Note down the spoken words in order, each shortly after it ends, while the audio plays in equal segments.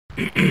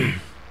Nobody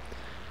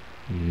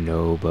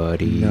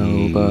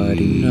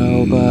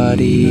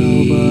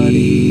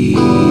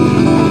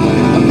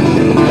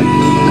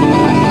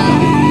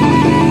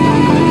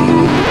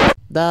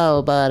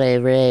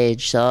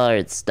reads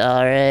short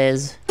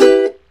stories.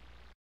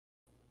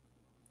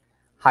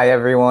 Hi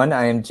everyone,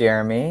 I am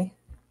Jeremy.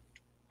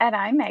 And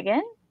I'm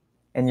Megan.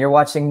 And you're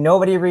watching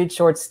Nobody Reads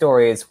Short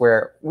Stories,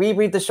 where we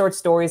read the short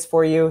stories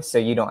for you so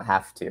you don't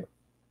have to.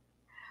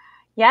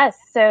 Yes,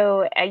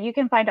 so you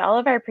can find all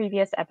of our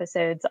previous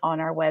episodes on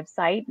our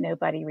website,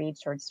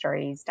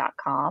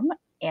 nobodyreadsshortstories.com.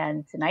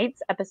 And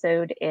tonight's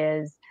episode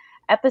is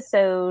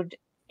episode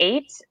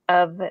 8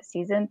 of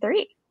season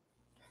 3.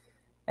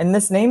 And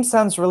this name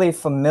sounds really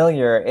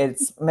familiar.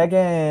 It's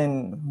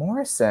Megan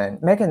Morrison.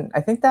 Megan,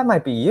 I think that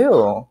might be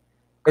you.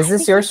 Is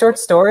this your short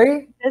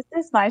story? This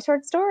is my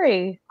short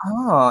story.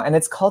 Oh, and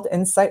it's called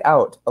Inside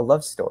Out, a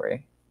love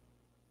story.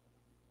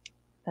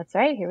 That's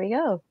right, here we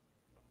go.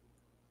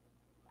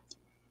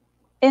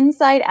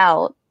 Inside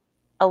Out,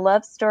 a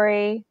love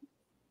story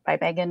by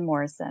Megan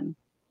Morrison.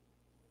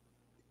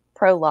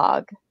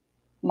 Prologue,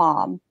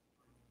 Mom.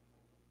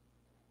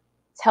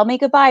 Tell me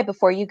goodbye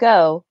before you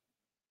go,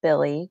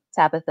 Billy,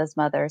 Tabitha's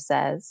mother,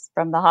 says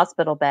from the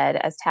hospital bed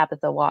as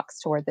Tabitha walks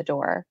toward the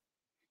door.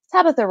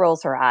 Tabitha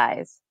rolls her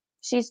eyes.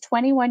 She's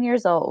 21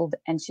 years old,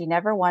 and she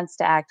never wants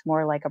to act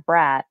more like a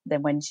brat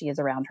than when she is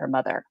around her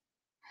mother.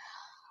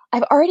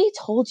 I've already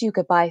told you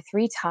goodbye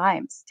 3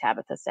 times,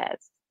 Tabitha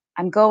says.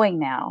 I'm going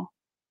now.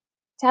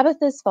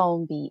 Tabitha's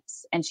phone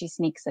beeps, and she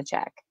sneaks a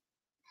check.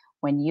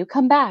 When you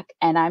come back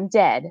and I'm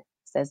dead,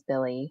 says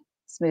Billy,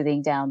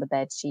 smoothing down the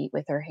bedsheet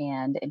with her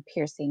hand and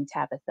piercing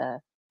Tabitha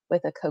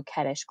with a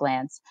coquettish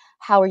glance.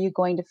 How are you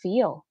going to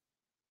feel?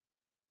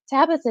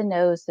 Tabitha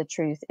knows the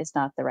truth is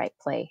not the right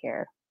play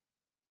here.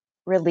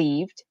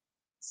 Relieved,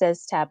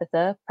 says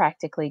Tabitha,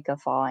 practically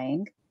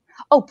guffawing.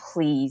 Oh,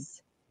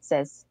 please,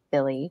 says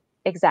Billy,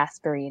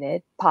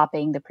 exasperated,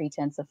 popping the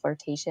pretense of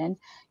flirtation.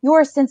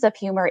 Your sense of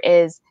humor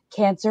is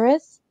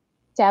cancerous?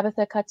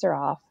 Tabitha cuts her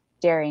off,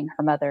 daring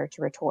her mother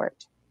to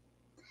retort.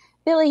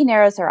 Billy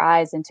narrows her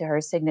eyes into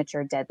her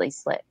signature deadly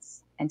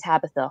slits, and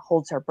Tabitha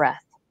holds her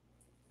breath.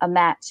 A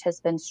match has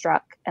been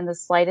struck, and the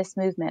slightest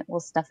movement will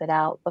snuff it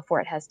out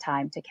before it has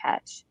time to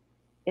catch.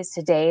 Is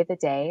today the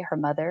day her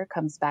mother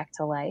comes back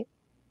to life?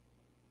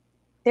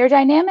 Their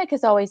dynamic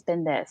has always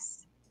been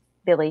this.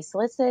 Billy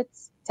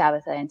solicits,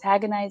 Tabitha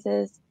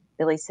antagonizes,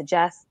 Billy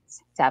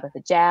suggests,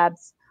 Tabitha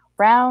jabs,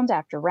 round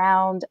after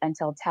round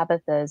until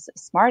Tabitha's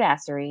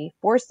smartassery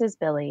forces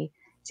Billy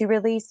to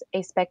release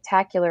a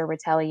spectacular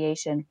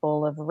retaliation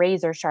full of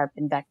razor-sharp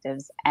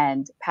invectives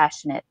and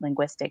passionate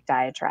linguistic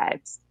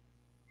diatribes.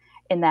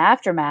 In the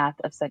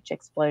aftermath of such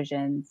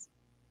explosions,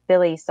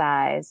 Billy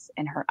sighs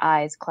and her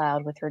eyes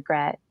cloud with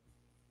regret.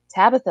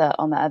 Tabitha,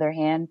 on the other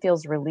hand,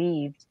 feels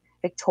relieved,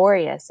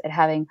 victorious at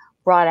having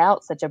brought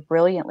out such a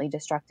brilliantly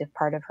destructive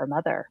part of her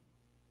mother.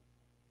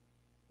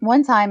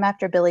 One time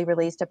after Billy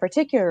released a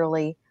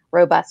particularly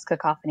robust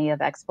cacophony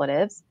of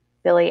expletives,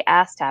 Billy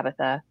asked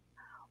Tabitha,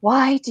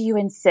 "Why do you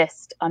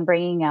insist on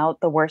bringing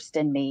out the worst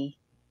in me?"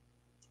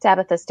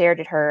 Tabitha stared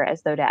at her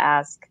as though to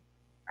ask,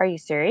 "Are you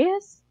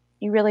serious?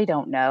 You really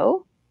don't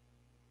know?"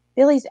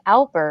 Billy's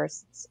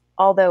outbursts,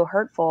 although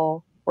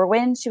hurtful, were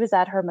when she was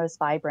at her most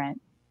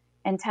vibrant,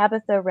 and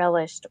Tabitha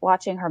relished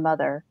watching her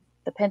mother,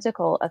 the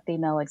pinnacle of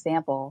female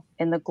example,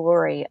 in the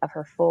glory of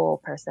her full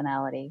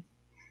personality.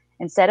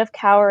 Instead of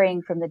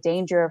cowering from the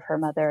danger of her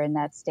mother in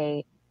that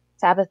state,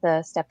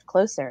 Tabitha stepped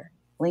closer,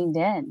 leaned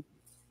in.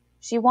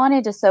 She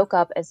wanted to soak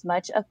up as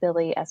much of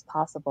Billy as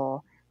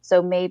possible,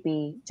 so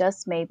maybe,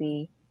 just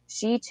maybe,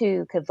 she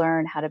too could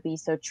learn how to be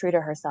so true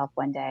to herself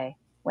one day,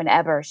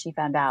 whenever she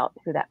found out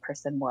who that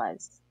person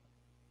was.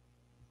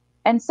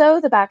 And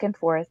so the back and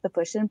forth, the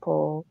push and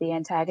pull, the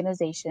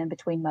antagonization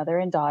between mother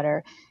and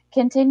daughter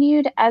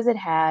continued as it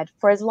had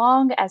for as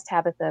long as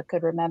Tabitha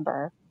could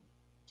remember.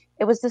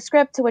 It was the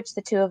script to which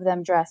the two of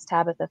them dressed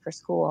Tabitha for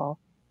school,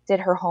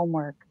 did her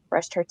homework,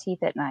 brushed her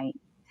teeth at night.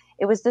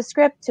 It was the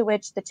script to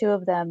which the two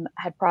of them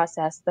had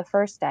processed the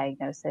first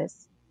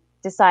diagnosis,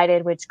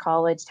 decided which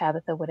college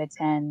Tabitha would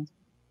attend,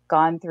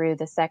 gone through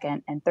the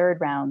second and third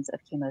rounds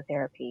of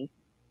chemotherapy.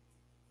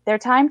 Their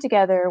time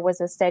together was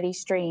a steady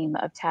stream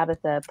of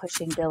Tabitha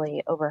pushing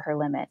Billy over her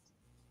limit.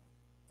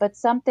 But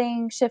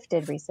something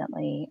shifted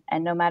recently,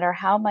 and no matter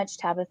how much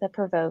Tabitha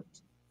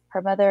provoked,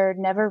 her mother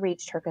never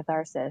reached her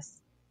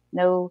catharsis,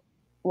 no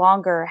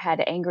longer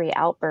had angry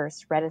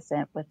outbursts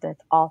reticent with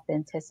its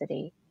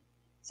authenticity.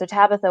 So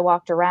Tabitha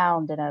walked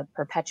around in a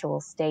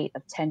perpetual state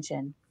of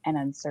tension and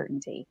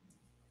uncertainty.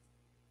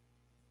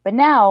 But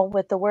now,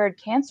 with the word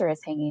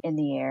cancerous hanging in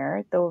the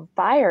air, the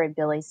fire in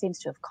Billy seems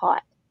to have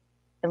caught,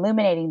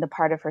 illuminating the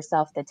part of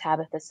herself that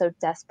Tabitha so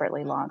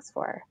desperately longs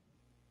for.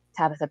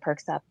 Tabitha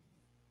perks up.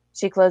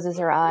 She closes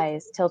her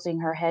eyes, tilting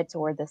her head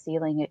toward the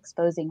ceiling,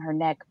 exposing her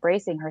neck,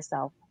 bracing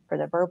herself for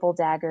the verbal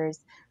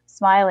daggers,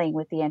 smiling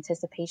with the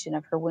anticipation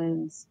of her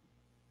wounds.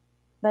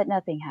 But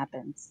nothing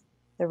happens.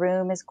 The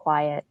room is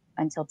quiet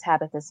until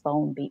Tabitha's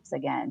phone beeps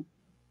again.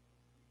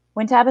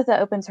 When Tabitha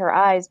opens her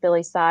eyes,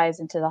 Billy sighs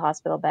into the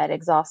hospital bed,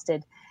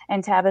 exhausted,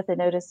 and Tabitha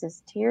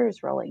notices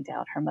tears rolling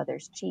down her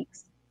mother's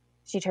cheeks.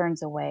 She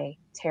turns away,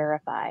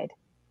 terrified.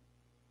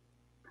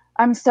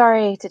 I'm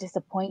sorry to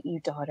disappoint you,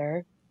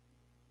 daughter,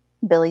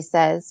 Billy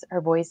says,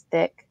 her voice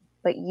thick,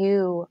 but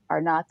you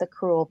are not the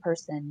cruel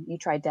person you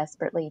try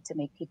desperately to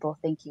make people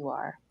think you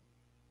are.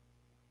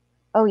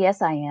 Oh,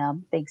 yes, I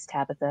am, thinks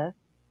Tabitha.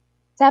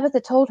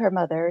 Tabitha told her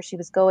mother she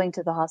was going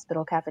to the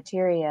hospital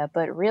cafeteria,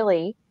 but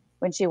really,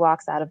 when she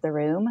walks out of the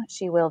room,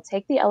 she will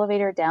take the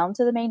elevator down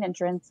to the main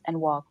entrance and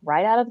walk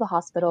right out of the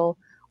hospital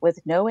with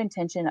no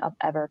intention of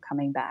ever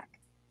coming back.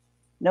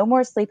 No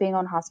more sleeping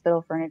on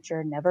hospital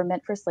furniture never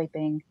meant for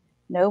sleeping.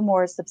 No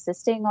more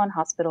subsisting on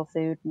hospital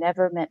food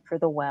never meant for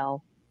the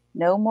well.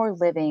 No more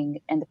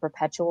living in the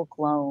perpetual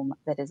gloom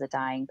that is a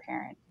dying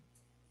parent.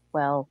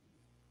 Well,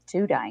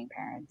 two dying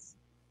parents.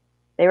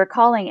 They were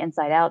calling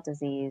inside out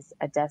disease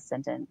a death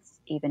sentence,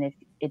 even if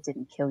it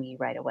didn't kill you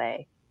right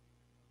away.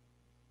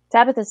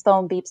 Tabitha's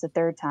phone beeps a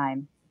third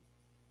time.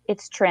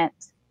 It's Trent,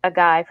 a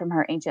guy from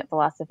her ancient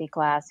philosophy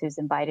class who's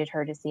invited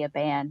her to see a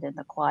band in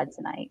the quad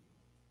tonight.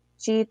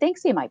 She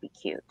thinks he might be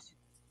cute.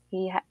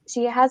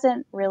 She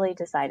hasn't really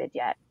decided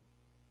yet.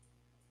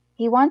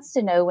 He wants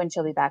to know when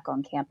she'll be back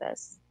on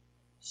campus.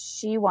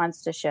 She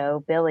wants to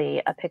show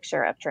Billy a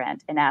picture of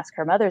Trent and ask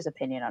her mother's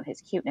opinion on his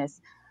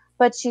cuteness,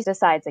 but she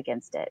decides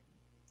against it.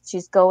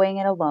 She's going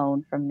it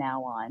alone from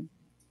now on.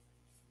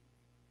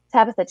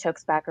 Tabitha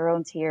chokes back her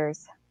own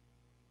tears.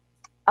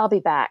 I'll be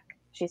back,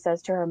 she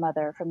says to her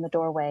mother from the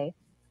doorway.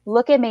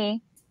 Look at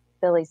me,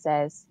 Billy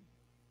says.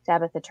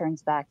 Tabitha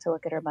turns back to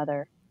look at her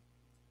mother.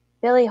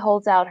 Billy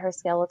holds out her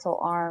skeletal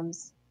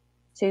arms,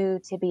 two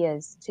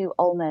tibias, two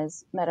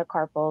ulnas,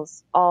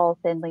 metacarpals, all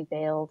thinly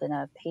veiled in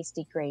a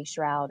pasty gray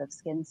shroud of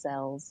skin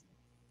cells.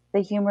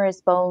 The humerus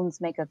bones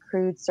make a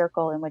crude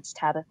circle in which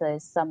Tabitha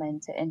is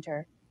summoned to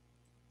enter.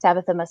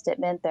 Tabitha must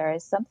admit there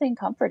is something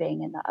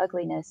comforting in the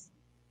ugliness,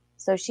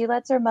 so she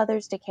lets her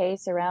mother's decay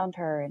surround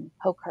her and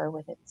poke her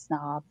with its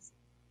knobs.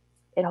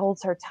 It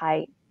holds her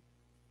tight,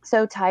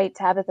 so tight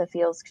Tabitha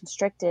feels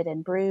constricted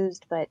and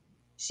bruised, but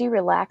she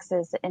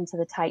relaxes into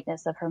the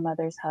tightness of her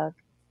mother's hug,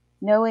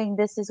 knowing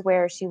this is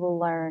where she will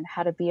learn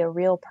how to be a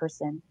real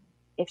person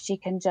if she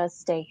can just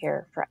stay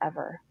here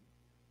forever.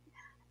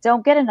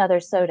 Don't get another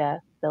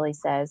soda, Billy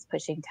says,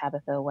 pushing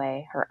Tabitha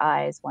away, her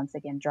eyes once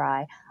again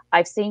dry.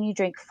 I've seen you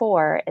drink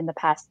 4 in the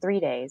past 3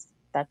 days.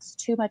 That's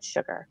too much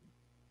sugar.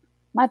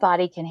 My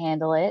body can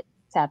handle it,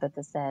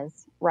 Tabitha says,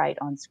 right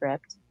on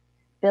script.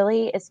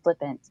 Billy is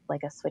flippant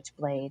like a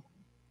switchblade.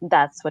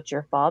 That's what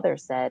your father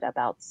said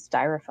about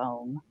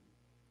styrofoam.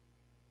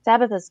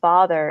 Tabitha's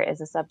father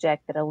is a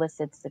subject that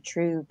elicits the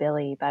true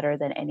Billy better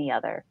than any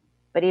other,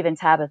 but even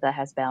Tabitha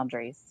has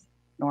boundaries,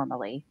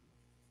 normally.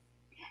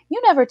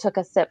 You never took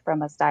a sip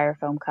from a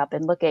styrofoam cup,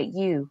 and look at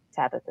you,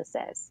 Tabitha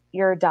says.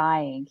 You're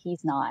dying,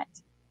 he's not.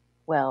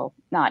 Well,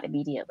 not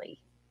immediately.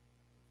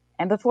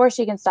 And before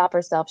she can stop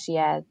herself, she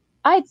adds,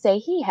 I'd say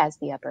he has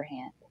the upper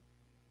hand.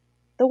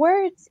 The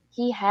words,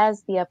 he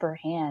has the upper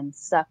hand,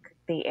 suck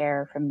the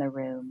air from the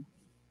room.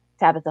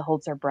 Tabitha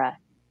holds her breath.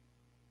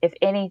 If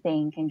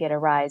anything can get a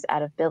rise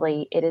out of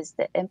Billy, it is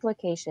the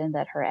implication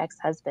that her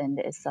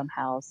ex-husband is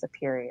somehow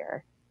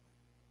superior.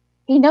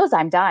 He knows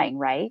I'm dying,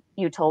 right?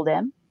 You told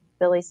him,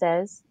 Billy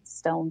says,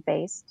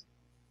 stone-faced.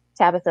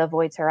 Tabitha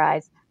avoids her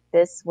eyes.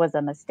 This was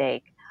a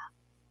mistake.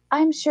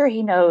 I'm sure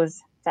he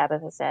knows,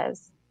 Tabitha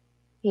says.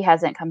 He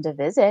hasn't come to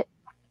visit,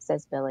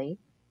 says Billy.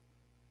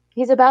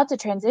 He's about to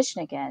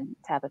transition again,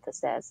 Tabitha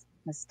says.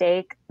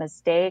 Mistake,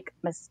 mistake,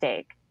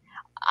 mistake.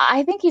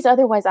 I think he's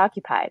otherwise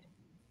occupied.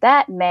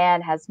 That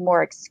man has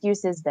more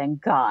excuses than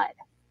God,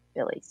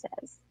 Billy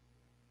says.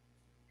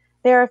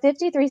 There are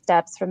 53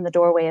 steps from the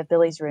doorway of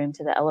Billy's room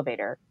to the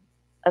elevator,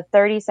 a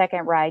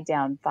 30-second ride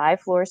down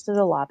 5 floors to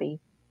the lobby,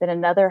 then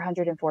another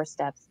 104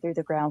 steps through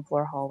the ground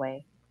floor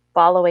hallway,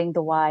 following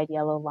the wide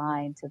yellow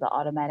line to the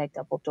automatic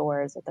double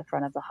doors at the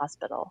front of the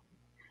hospital.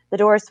 The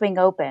doors swing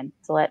open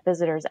to let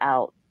visitors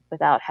out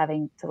without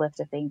having to lift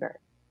a finger.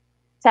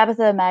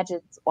 Tabitha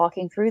imagines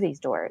walking through these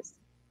doors.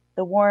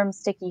 The warm,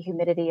 sticky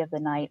humidity of the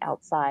night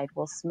outside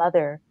will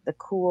smother the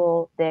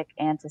cool, thick,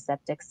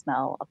 antiseptic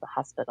smell of the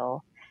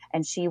hospital,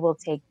 and she will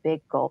take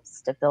big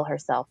gulps to fill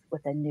herself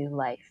with a new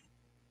life.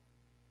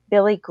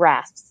 Billy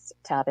grasps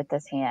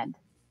Tabitha's hand.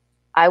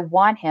 I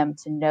want him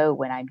to know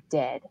when I'm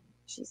dead,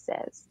 she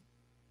says.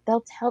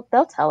 They'll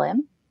tell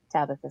him,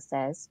 Tabitha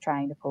says,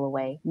 trying to pull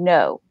away.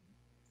 No,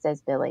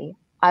 says Billy.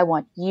 I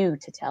want you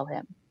to tell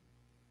him.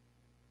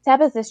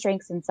 Tabitha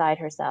shrinks inside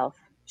herself.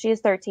 She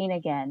is 13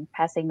 again,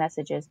 passing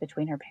messages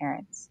between her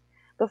parents.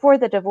 Before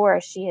the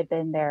divorce, she had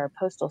been their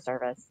postal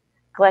service,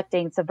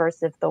 collecting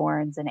subversive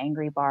thorns and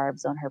angry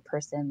barbs on her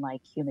person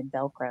like human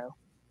Velcro.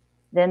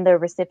 Then the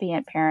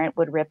recipient parent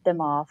would rip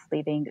them off,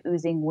 leaving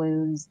oozing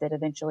wounds that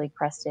eventually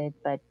crusted,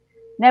 but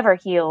never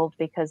healed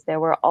because there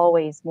were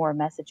always more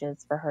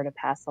messages for her to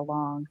pass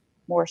along,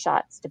 more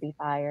shots to be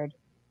fired.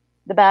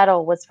 The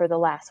battle was for the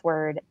last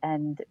word,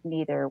 and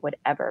neither would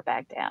ever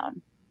back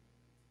down.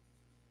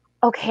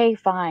 Okay,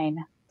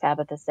 fine,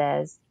 Tabitha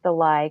says, the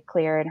lie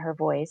clear in her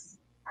voice.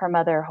 Her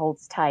mother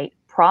holds tight.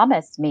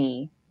 Promise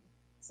me,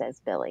 says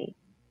Billy.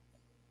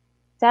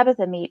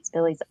 Tabitha meets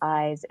Billy's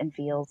eyes and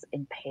feels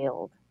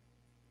impaled.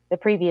 The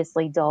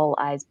previously dull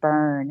eyes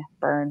burn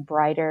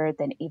brighter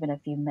than even a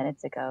few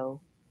minutes ago.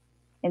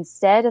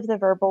 Instead of the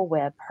verbal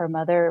whip, her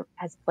mother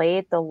has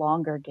played the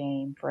longer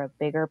game for a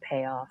bigger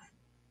payoff.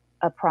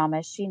 A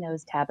promise she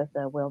knows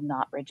Tabitha will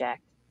not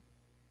reject.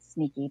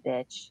 Sneaky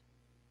bitch.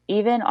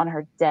 Even on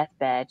her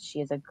deathbed, she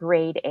is a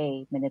grade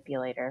A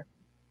manipulator.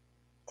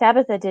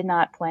 Tabitha did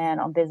not plan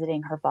on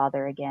visiting her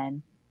father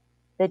again.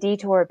 The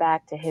detour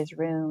back to his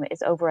room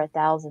is over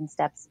 1,000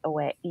 steps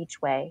away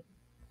each way,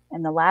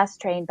 and the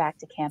last train back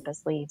to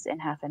campus leaves in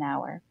half an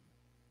hour.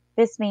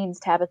 This means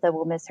Tabitha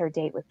will miss her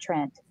date with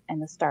Trent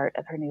and the start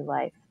of her new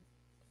life.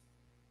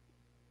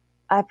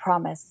 I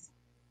promise,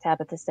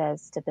 Tabitha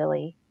says to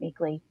Billy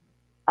meekly.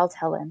 I'll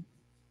tell him.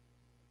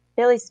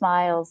 Billy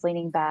smiles,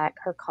 leaning back,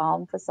 her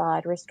calm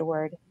facade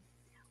restored.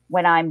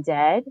 When I'm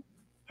dead,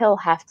 he'll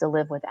have to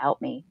live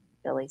without me,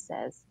 Billy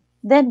says.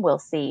 Then we'll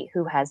see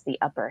who has the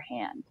upper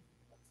hand.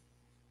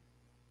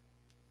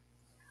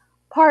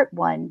 Part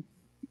 1.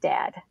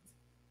 Dad.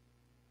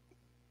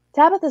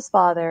 Tabitha's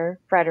father,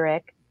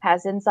 Frederick,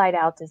 has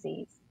inside-out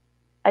disease,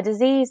 a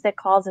disease that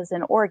causes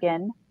an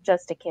organ,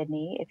 just a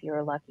kidney if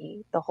you're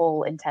lucky, the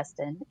whole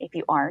intestine if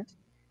you aren't,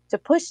 to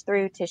push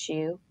through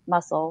tissue,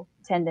 muscle,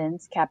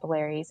 tendons,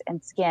 capillaries,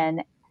 and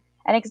skin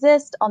and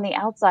exist on the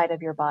outside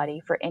of your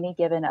body for any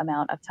given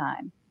amount of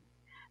time.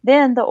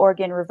 Then the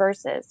organ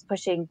reverses,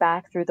 pushing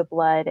back through the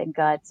blood and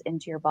guts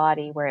into your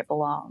body where it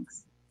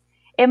belongs.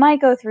 It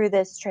might go through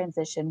this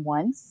transition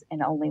once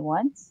and only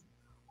once,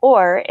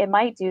 or it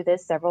might do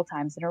this several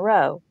times in a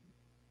row.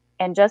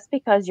 And just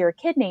because your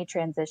kidney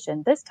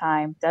transitioned this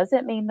time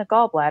doesn't mean the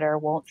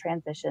gallbladder won't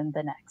transition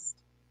the next.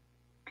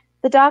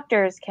 The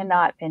doctors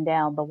cannot pin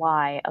down the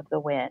why of the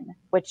when,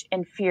 which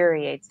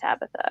infuriates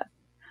Tabitha.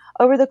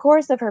 Over the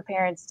course of her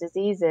parents'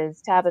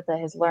 diseases, Tabitha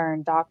has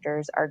learned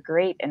doctors are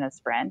great in a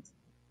sprint.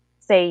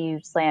 Say you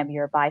slam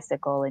your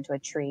bicycle into a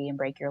tree and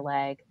break your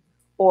leg,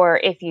 or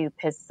if you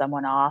piss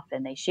someone off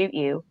and they shoot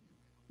you.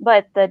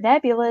 But the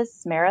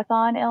nebulous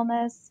marathon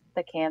illness,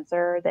 the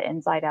cancer, the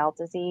inside-out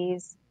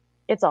disease,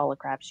 it's all a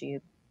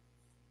crapshoot.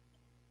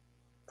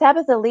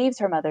 Tabitha leaves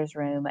her mother's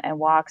room and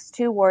walks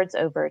 2 wards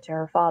over to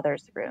her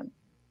father's room.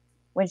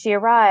 When she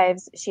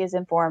arrives, she is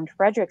informed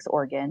Frederick's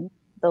organ,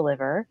 the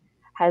liver,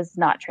 has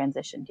not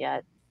transitioned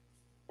yet.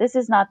 This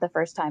is not the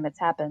first time it's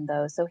happened,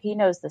 though, so he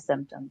knows the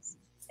symptoms: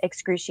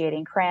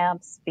 excruciating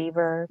cramps,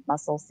 fever,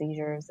 muscle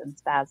seizures, and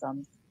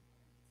spasms.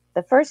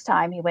 The first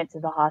time he went to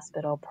the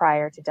hospital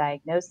prior to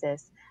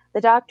diagnosis,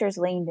 the doctors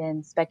leaned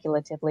in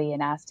speculatively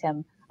and asked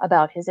him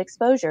about his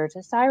exposure to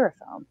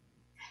styrofoam.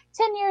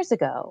 10 years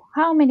ago,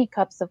 how many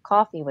cups of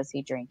coffee was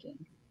he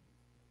drinking?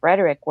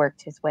 Frederick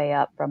worked his way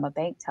up from a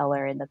bank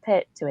teller in the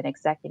pit to an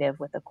executive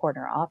with a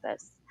corner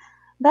office.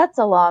 That's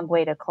a long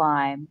way to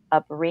climb,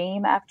 up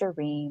ream after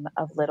ream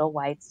of little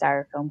white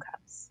styrofoam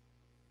cups.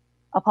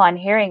 Upon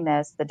hearing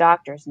this, the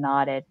doctors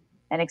nodded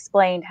and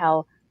explained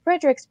how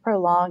Frederick's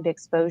prolonged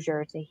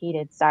exposure to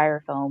heated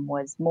styrofoam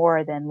was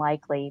more than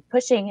likely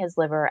pushing his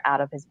liver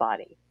out of his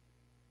body.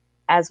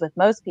 As with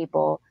most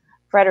people,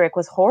 Frederick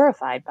was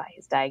horrified by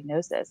his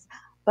diagnosis,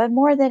 but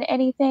more than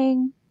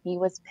anything, he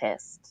was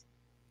pissed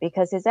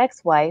because his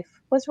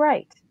ex-wife was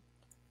right.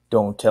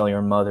 Don't tell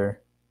your mother.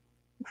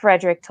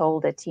 Frederick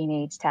told a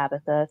teenage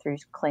Tabitha through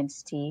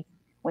clenched teeth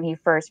when he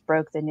first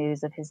broke the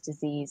news of his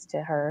disease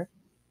to her.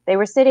 They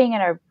were sitting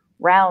in a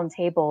round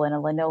table in a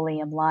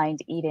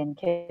linoleum-lined eat-in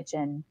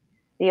kitchen,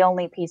 the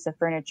only piece of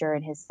furniture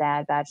in his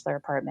sad bachelor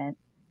apartment.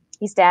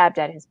 He stabbed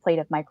at his plate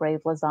of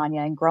microwave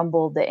lasagna and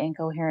grumbled the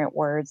incoherent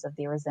words of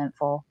the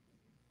resentful.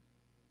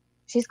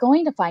 She's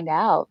going to find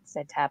out,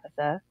 said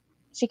Tabitha.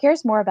 She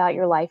cares more about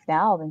your life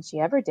now than she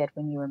ever did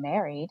when you were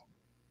married.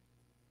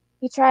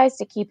 He tries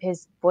to keep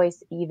his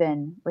voice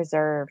even,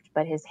 reserved,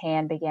 but his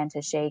hand began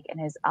to shake and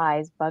his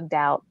eyes bugged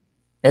out.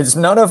 It's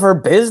none of her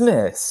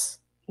business,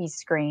 he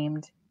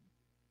screamed.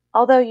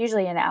 Although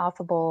usually an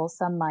affable,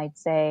 some might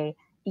say,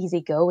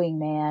 easygoing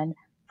man,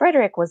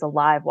 Frederick was a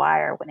live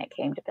wire when it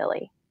came to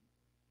Billy.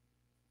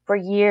 For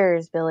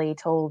years, Billy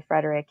told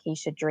Frederick he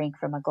should drink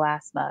from a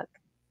glass mug.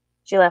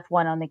 She left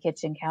one on the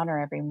kitchen counter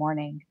every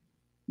morning.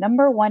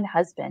 Number 1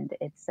 husband,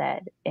 it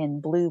said,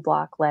 in blue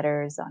block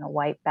letters on a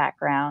white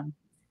background,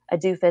 a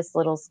doofus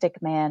little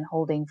stick man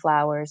holding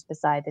flowers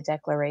beside the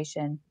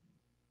declaration.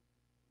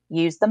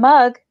 Use the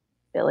mug,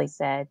 Billy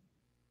said.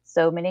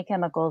 So many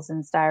chemicals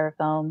in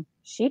styrofoam,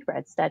 she'd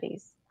read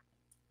studies.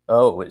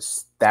 Oh,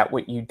 is that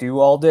what you do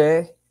all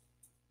day?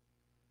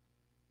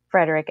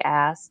 Frederick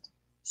asked,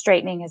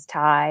 straightening his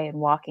tie and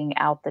walking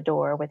out the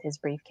door with his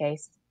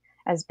briefcase,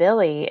 as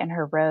Billy, in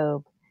her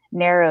robe,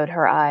 narrowed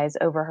her eyes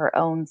over her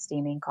own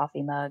steaming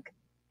coffee mug,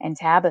 and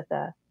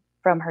Tabitha,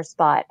 from her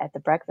spot at the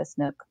breakfast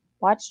nook,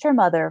 watched her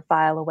mother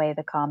file away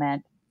the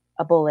comment,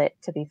 a bullet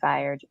to be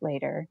fired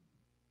later.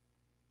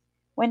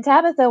 When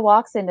Tabitha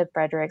walks into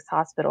Frederick's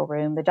hospital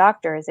room, the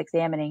doctor is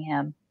examining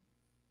him.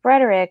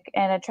 Frederick,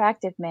 an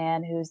attractive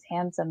man whose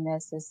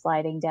handsomeness is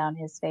sliding down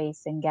his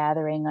face and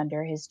gathering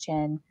under his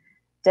chin,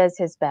 does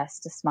his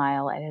best to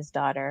smile at his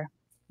daughter.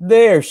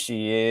 There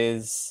she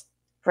is.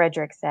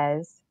 Frederick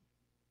says.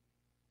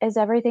 Is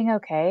everything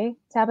okay?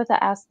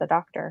 Tabitha asks the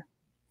doctor.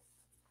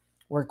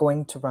 We're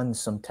going to run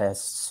some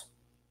tests.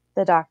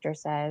 The doctor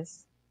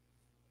says.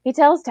 He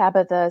tells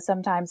Tabitha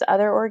sometimes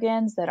other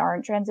organs that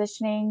aren't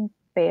transitioning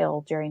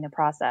fail during the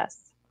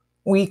process.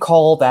 We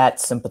call that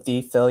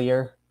sympathy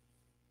failure.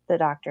 The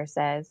doctor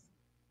says.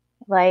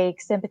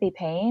 Like sympathy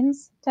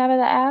pains?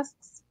 Tabitha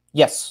asks.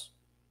 Yes.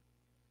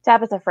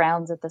 Tabitha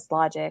frowns at this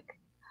logic.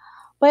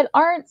 But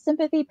aren't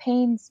sympathy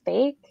pains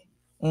fake?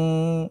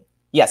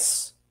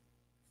 Yes.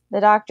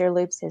 The doctor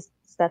loops his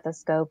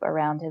stethoscope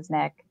around his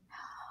neck.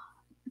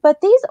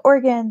 But these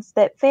organs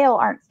that fail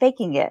aren't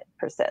faking it,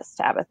 persists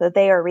Tabitha.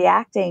 They are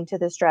reacting to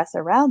the stress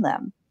around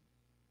them.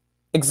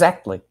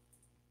 Exactly.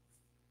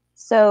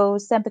 So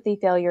sympathy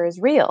failure is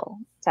real?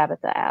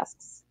 Tabitha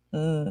asks.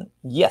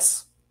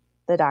 Yes.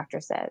 The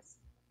doctor says.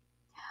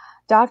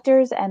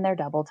 Doctors and their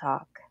double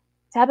talk.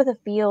 Tabitha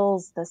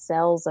feels the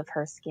cells of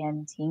her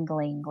skin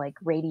tingling like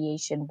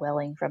radiation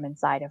welling from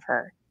inside of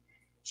her.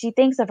 She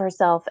thinks of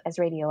herself as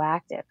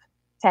radioactive,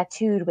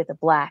 tattooed with a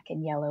black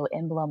and yellow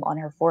emblem on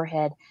her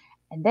forehead,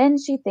 and then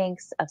she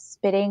thinks of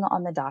spitting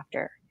on the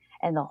doctor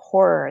and the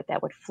horror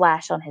that would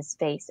flash on his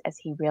face as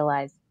he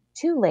realized,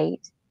 too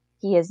late,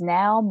 he is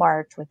now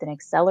marked with an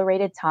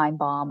accelerated time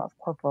bomb of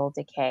corporal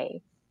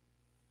decay.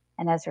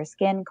 And as her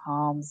skin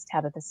calms,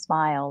 Tabitha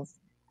smiles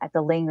at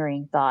the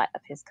lingering thought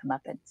of his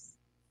comeuppance.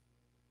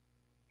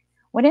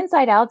 When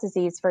inside-out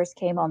disease first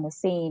came on the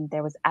scene,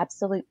 there was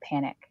absolute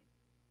panic.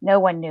 No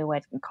one knew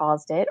what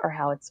caused it or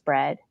how it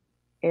spread.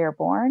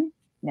 Airborne?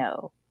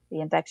 No,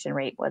 the infection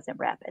rate wasn't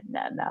rapid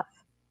enough.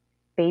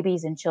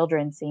 Babies and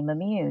children seem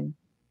immune.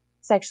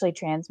 Sexually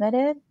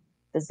transmitted?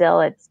 The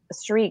zealots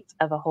shrieked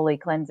of a holy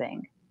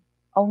cleansing.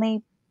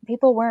 Only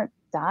people weren't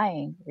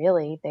dying,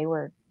 really. They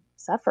were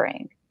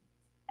suffering.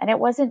 And it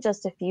wasn't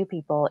just a few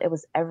people, it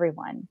was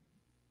everyone,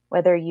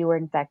 whether you were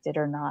infected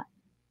or not.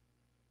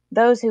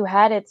 Those who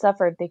had it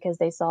suffered because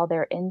they saw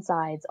their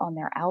insides on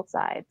their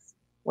outsides,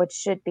 which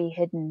should be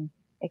hidden,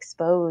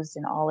 exposed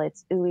in all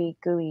its ooey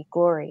gooey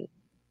glory.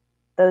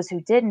 Those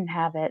who didn't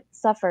have it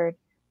suffered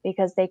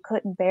because they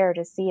couldn't bear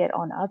to see it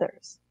on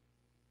others.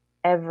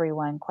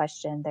 Everyone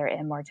questioned their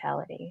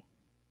immortality.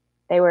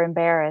 They were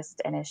embarrassed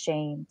and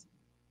ashamed.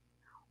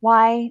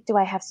 Why do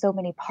I have so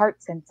many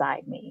parts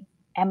inside me?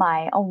 Am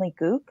I only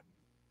goop?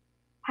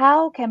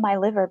 How can my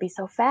liver be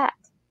so fat?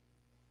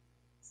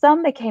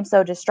 Some became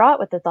so distraught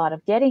with the thought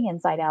of getting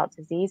inside-out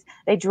disease,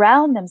 they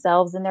drowned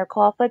themselves in their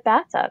clawfoot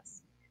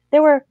bathtubs.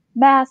 There were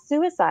mass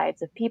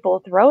suicides of people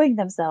throwing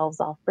themselves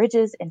off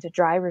bridges into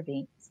dry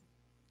ravines.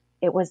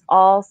 It was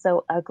all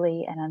so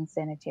ugly and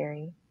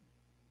unsanitary.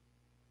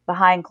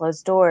 Behind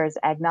closed doors,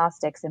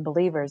 agnostics and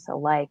believers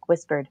alike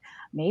whispered,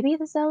 maybe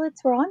the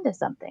zealots were onto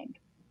something.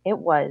 It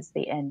was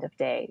the end of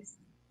days.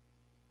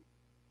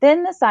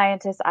 Then the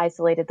scientists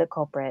isolated the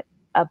culprit,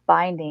 a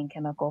binding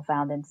chemical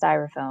found in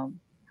styrofoam.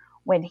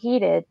 When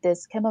heated,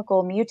 this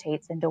chemical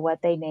mutates into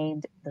what they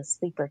named the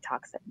sleeper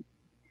toxin.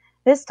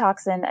 This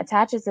toxin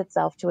attaches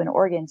itself to an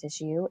organ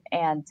tissue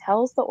and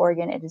tells the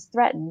organ it is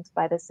threatened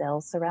by the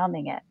cells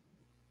surrounding it.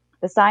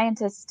 The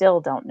scientists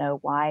still don't know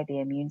why the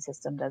immune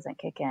system doesn't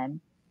kick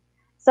in.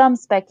 Some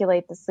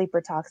speculate the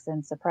sleeper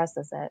toxin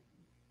suppresses it.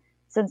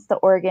 Since the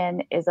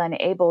organ is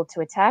unable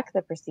to attack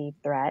the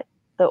perceived threat,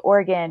 the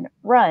organ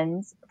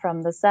runs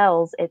from the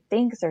cells it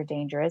thinks are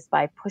dangerous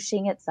by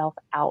pushing itself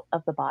out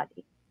of the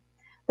body.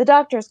 The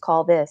doctors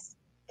call this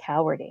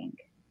cowarding.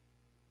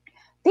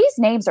 These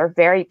names are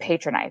very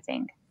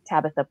patronizing,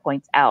 Tabitha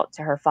points out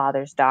to her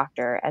father's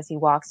doctor as he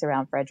walks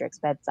around Frederick's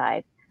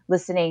bedside,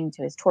 listening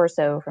to his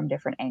torso from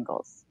different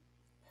angles.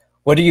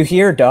 What do you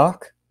hear,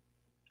 Doc?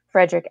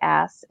 Frederick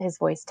asks, his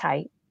voice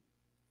tight.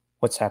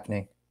 What's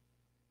happening?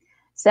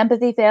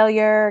 Sympathy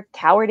failure,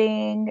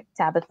 cowarding.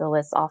 Tabitha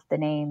lists off the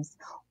names.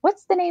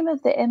 What's the name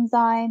of the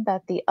enzyme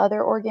that the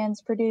other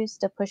organs produce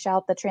to push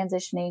out the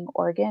transitioning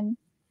organ?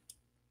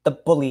 The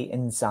bully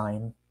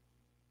enzyme.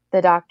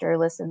 The doctor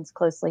listens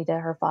closely to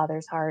her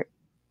father's heart.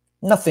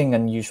 Nothing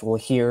unusual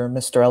here,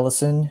 Mr.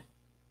 Ellison.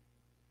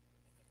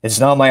 It's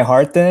not my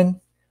heart, then?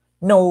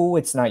 No,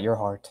 it's not your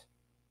heart,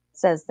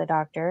 says the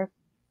doctor.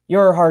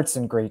 Your heart's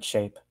in great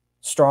shape.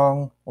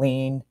 Strong,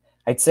 lean.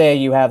 I'd say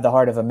you have the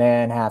heart of a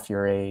man half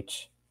your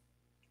age.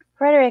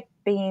 Frederick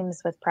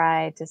beams with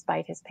pride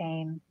despite his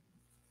pain.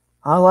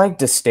 I like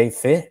to stay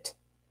fit,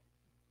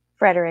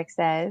 Frederick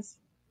says.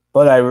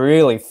 But I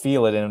really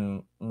feel it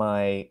in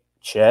my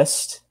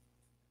chest.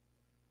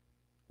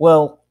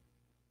 Well,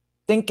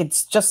 think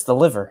it's just the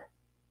liver,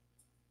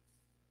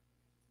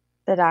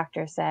 the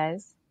doctor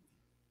says.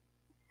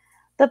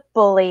 The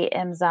bully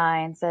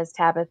enzyme, says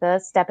Tabitha,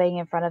 stepping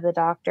in front of the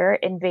doctor,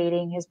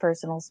 invading his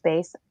personal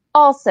space,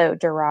 also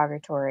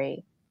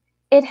derogatory.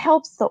 It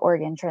helps the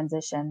organ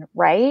transition,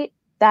 right?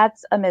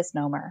 That's a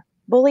misnomer.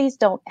 Bullies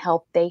don't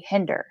help, they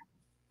hinder.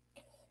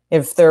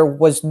 If there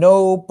was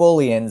no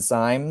bully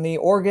enzyme, the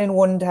organ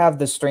wouldn't have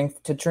the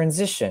strength to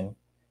transition.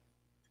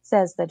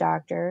 Says the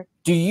doctor.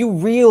 Do you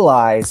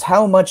realize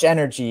how much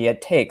energy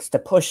it takes to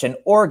push an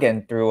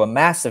organ through a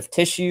mass of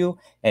tissue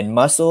and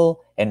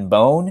muscle and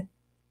bone?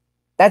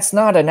 That's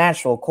not a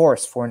natural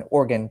course for an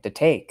organ to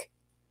take.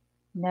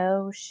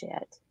 No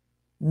shit.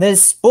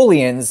 This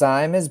bully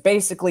enzyme is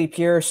basically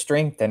pure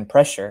strength and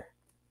pressure.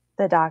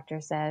 The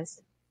doctor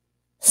says.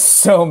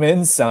 Some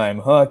enzyme,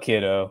 huh,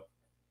 kiddo?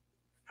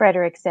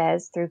 Frederick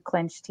says through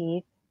clenched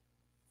teeth.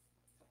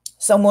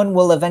 Someone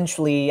will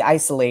eventually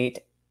isolate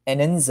an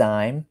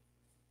enzyme,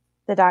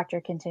 The doctor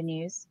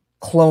continues.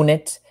 clone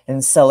it,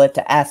 and sell it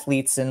to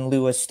athletes in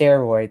lieu of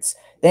steroids.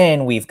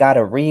 Then we've got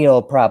a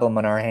real problem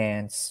on our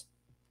hands.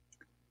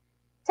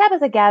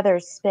 Tabitha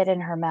gathers spit in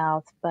her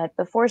mouth, but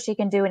before she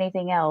can do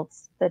anything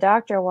else, the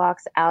doctor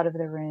walks out of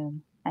the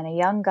room, and a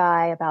young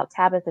guy about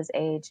Tabitha's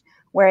age,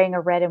 wearing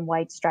a red and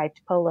white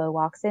striped polo,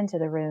 walks into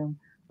the room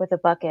with a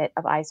bucket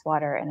of ice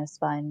water and a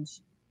sponge.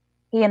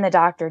 He and the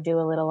doctor do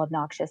a little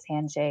obnoxious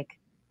handshake.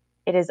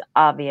 It is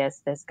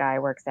obvious this guy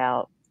works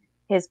out.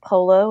 His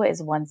polo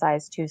is one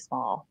size too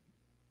small.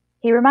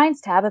 He reminds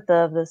Tabitha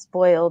of the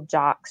spoiled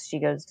jocks she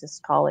goes to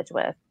college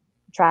with.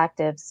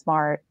 Attractive,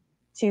 smart,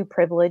 too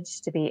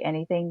privileged to be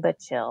anything but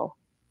chill.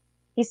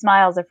 He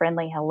smiles a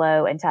friendly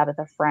hello, and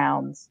Tabitha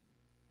frowns,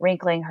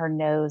 wrinkling her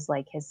nose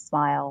like his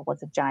smile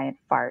was a giant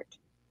fart.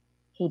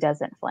 He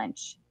doesn't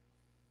flinch.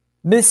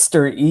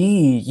 Mr.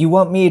 E, you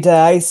want me to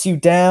ice you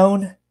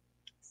down?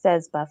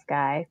 Says Buff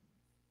Guy.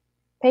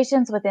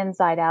 Patients with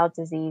inside-out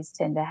disease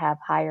tend to have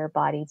higher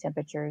body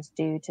temperatures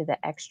due to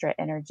the extra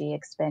energy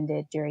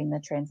expended during the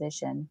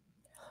transition.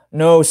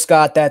 No,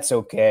 Scott, that's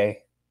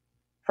okay.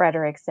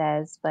 Frederick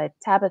says, but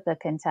Tabitha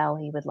can tell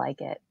he would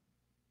like it.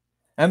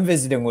 I'm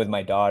visiting with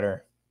my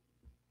daughter.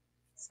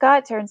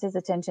 Scott turns his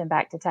attention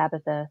back to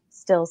Tabitha,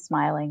 still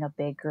smiling a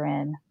big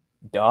grin.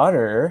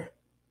 Daughter?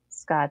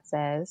 Scott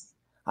says.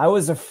 I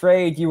was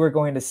afraid you were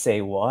going to say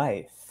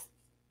wife.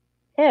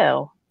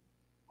 Ew.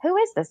 Who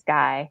is this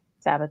guy?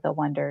 Tabitha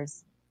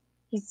wonders.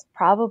 He's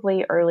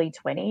probably early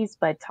 20s,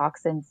 but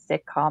talks in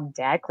sitcom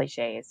dad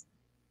cliches.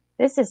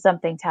 This is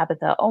something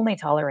Tabitha only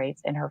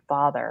tolerates in her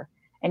father,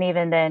 and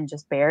even then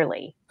just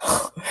barely.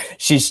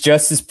 She's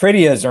just as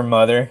pretty as her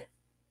mother.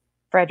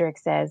 Frederick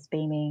says,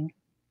 beaming.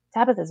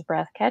 Tabitha's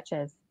breath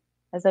catches,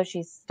 as though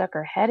she's stuck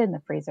her head in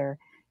the freezer.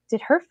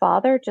 Did her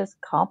father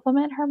just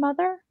compliment her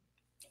mother?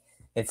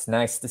 It's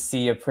nice to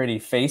see a pretty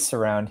face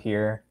around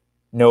here.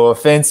 No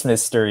offense,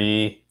 Mr.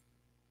 E.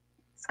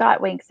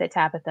 Scott winks at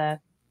Tabitha.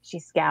 She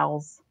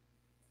scowls.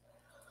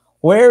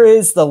 Where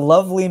is the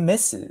lovely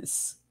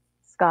Mrs.?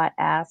 Scott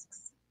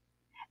asks.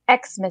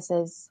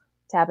 Ex-Mrs.,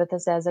 Tabitha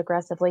says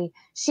aggressively.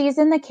 She's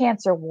in the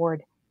cancer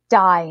ward,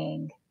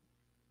 dying.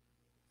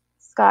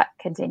 Scott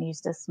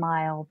continues to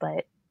smile,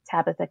 but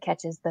Tabitha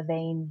catches the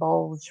vein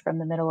bulge from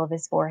the middle of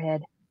his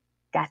forehead.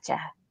 Gotcha.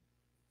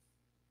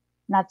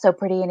 Not so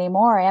pretty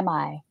anymore, am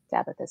I?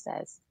 Tabitha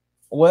says.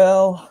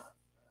 Well,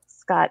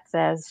 Scott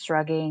says,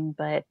 shrugging,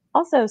 but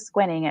also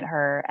squinting at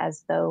her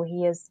as though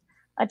he is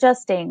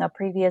adjusting a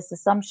previous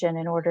assumption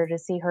in order to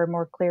see her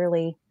more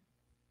clearly.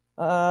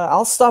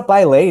 I'll stop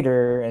by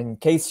later in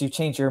case you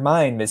change your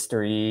mind,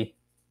 Mr. E.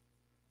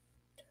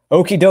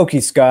 Okie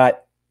dokie,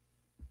 Scott.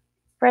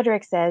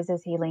 Frederick says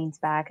as he leans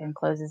back and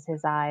closes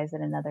his eyes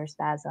in another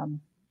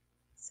spasm.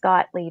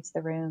 Scott leaves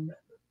the room.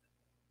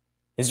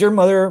 Is your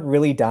mother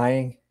really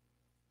dying?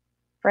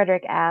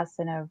 Frederick asks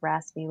in a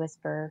raspy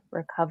whisper,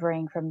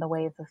 recovering from the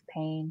wave of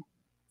pain.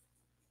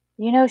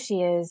 You know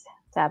she is,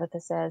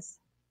 Tabitha says.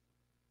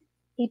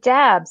 He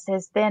jabs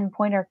his thin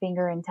pointer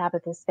finger in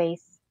Tabitha's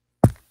face.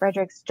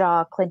 Frederick's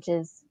jaw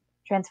clenches,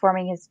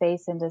 transforming his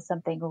face into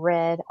something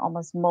red,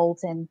 almost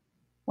molten.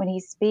 When he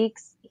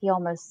speaks, he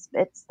almost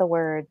spits the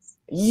words.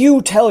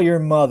 You tell your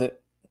mother.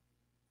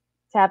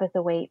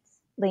 Tabitha waits,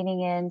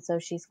 leaning in so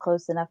she's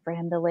close enough for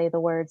him to lay the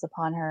words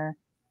upon her.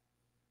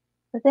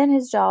 But then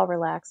his jaw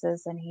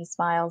relaxes and he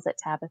smiles at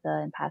Tabitha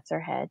and pats her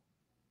head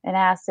and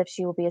asks if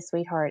she will be a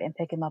sweetheart and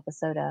pick him up a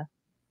soda.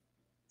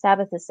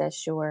 Tabitha says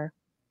sure,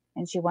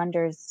 and she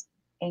wonders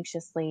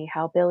anxiously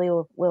how Billy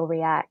will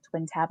react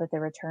when Tabitha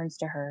returns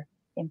to her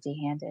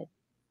empty-handed.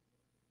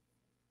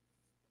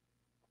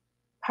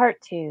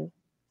 Part 2.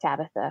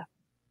 Tabitha.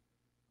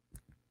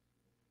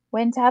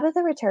 When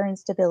Tabitha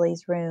returns to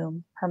Billy's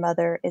room, her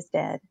mother is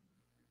dead,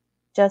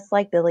 just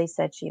like Billy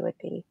said she would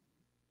be.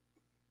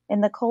 In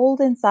the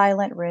cold and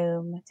silent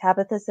room,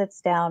 Tabitha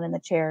sits down in the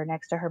chair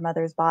next to her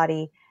mother's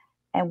body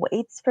and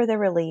waits for the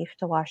relief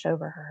to wash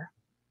over her.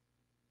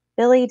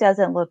 Billy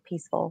doesn't look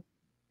peaceful.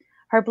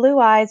 Her blue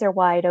eyes are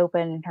wide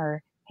open and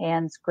her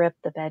hands grip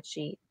the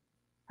bedsheet.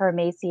 Her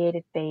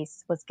emaciated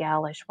face was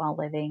ghoulish while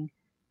living.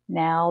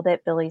 Now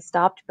that Billy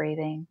stopped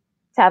breathing,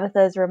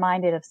 Tabitha is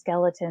reminded of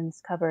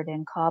skeletons covered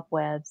in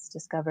cobwebs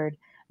discovered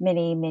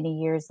many,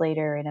 many years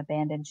later in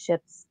abandoned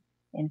ships,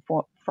 in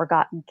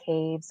forgotten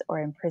caves, or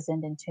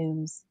imprisoned in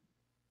tombs.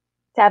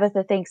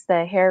 Tabitha thinks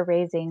the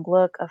hair-raising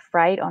look of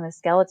fright on a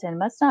skeleton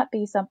must not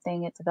be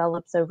something it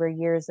develops over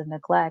years of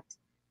neglect,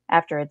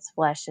 after its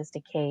flesh is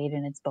decayed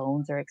and its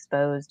bones are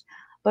exposed,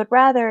 but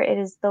rather it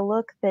is the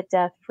look that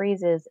death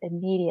freezes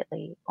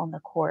immediately on the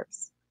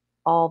corpse,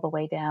 all the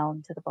way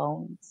down to the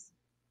bones.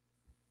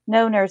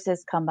 No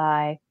nurses come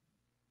by.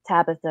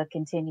 Tabitha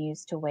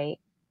continues to wait.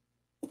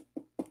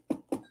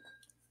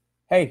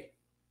 Hey,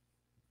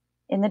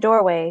 In the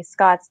doorway,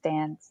 Scott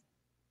stands,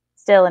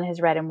 still in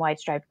his red and white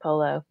striped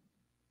polo.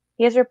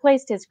 He has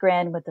replaced his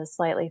grin with a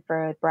slightly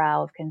furrowed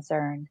brow of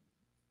concern.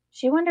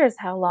 She wonders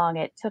how long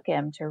it took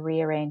him to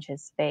rearrange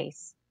his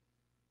face.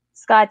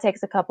 Scott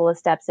takes a couple of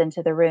steps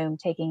into the room,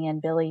 taking in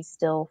Billy's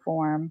still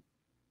form.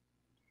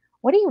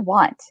 "What do you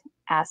want?"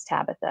 asks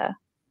Tabitha.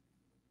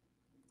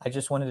 I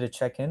just wanted to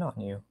check in on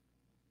you.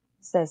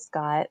 Says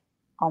Scott,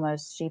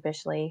 almost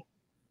sheepishly.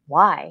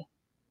 "Why?"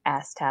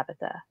 asks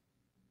Tabitha.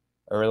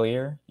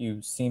 Earlier,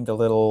 you seemed a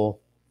little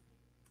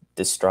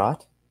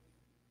distraught.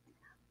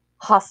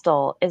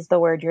 "Hostile is the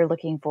word you're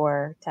looking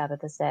for,"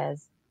 Tabitha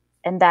says,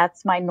 "and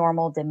that's my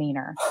normal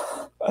demeanor,"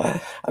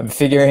 I'm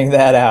figuring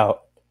that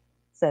out.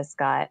 says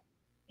Scott.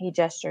 He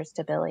gestures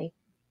to Billy.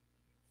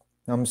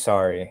 I'm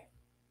sorry.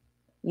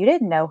 "You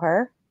didn't know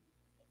her,"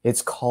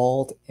 It's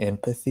called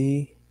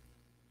empathy.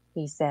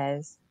 he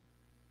says.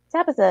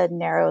 Tabitha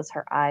narrows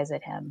her eyes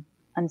at him,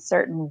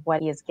 uncertain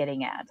what he is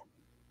getting at.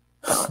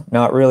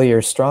 Not really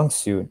your strong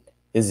suit,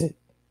 is it?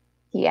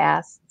 He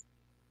asks.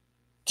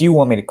 Do you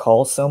want me to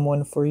call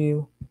someone for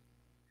you?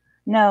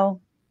 "No,"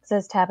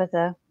 says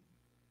Tabitha.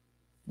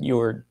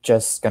 You're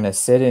just gonna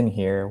sit in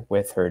here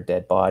with her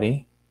dead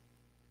body?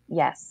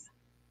 "Yes,"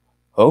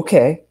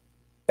 Okay,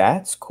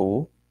 that's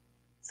cool.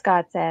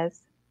 Scott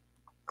says.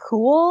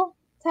 "Cool?"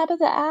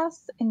 Tabitha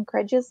asks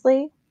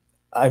incredulously.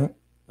 I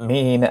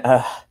mean,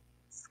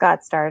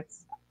 Scott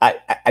starts.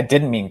 I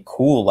didn't mean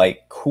cool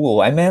like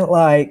cool. I meant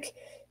like,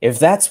 if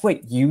that's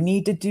what you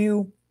need to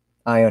do,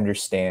 I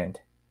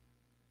understand.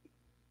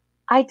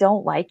 "I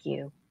don't like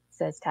you,"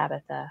 says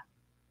Tabitha.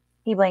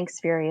 He blinks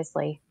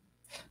furiously.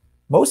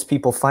 Most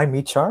people find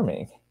me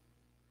charming.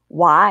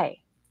 "Why?"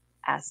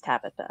 asks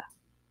Tabitha.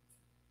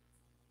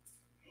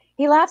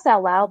 He laughs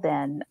out loud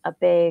then, a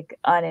big,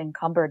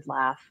 unencumbered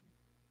laugh.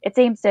 It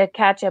seems to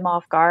catch him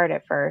off guard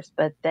at first,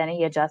 but then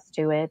he adjusts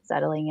to it,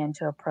 settling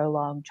into a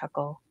prolonged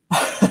chuckle.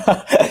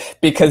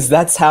 Because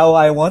that's how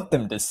I want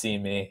them to see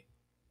me.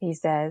 He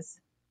says.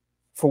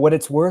 For what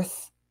it's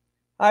worth,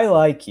 I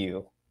like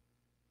you.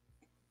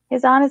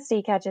 His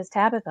honesty catches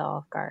Tabitha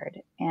off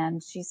guard,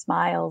 and she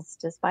smiles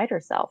despite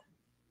herself.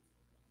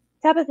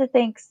 Tabitha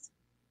thinks,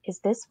 is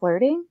this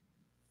flirting?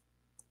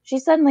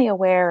 She's suddenly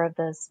aware of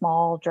the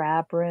small,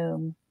 drab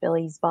room,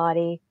 Billy's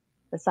body,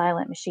 the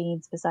silent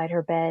machines beside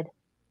her bed.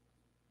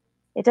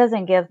 It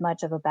doesn't give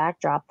much of a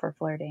backdrop for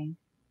flirting.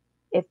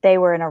 If they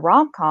were in a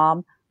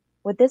rom-com,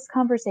 would this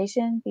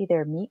conversation be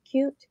their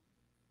meet-cute?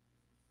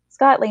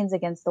 Scott leans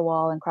against the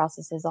wall and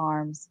crosses his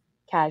arms,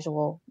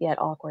 casual yet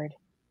awkward.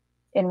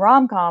 In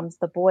rom-coms,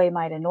 the boy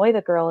might annoy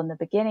the girl in the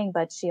beginning,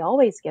 but she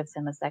always gives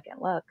him a second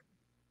look.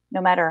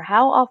 No matter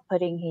how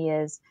off-putting he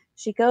is,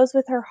 she goes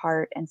with her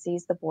heart and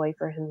sees the boy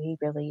for who he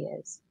really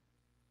is.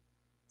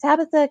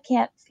 Tabitha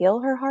can't feel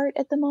her heart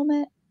at the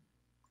moment.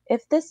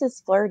 If this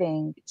is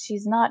flirting,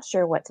 she's not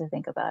sure what to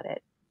think about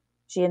it.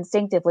 She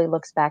instinctively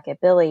looks back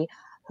at Billy,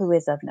 who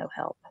is of no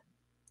help.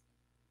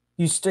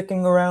 You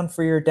sticking around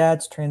for your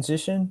dad's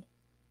transition?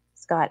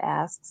 Scott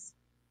asks.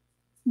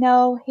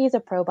 "No, he's a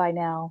pro by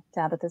now,"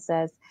 Tabitha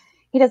says.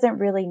 "He doesn't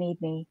really need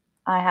me.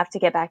 I have to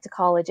get back to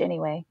college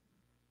anyway,"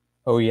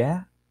 Oh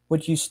yeah?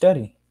 What'd you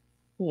study?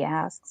 he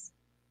asks.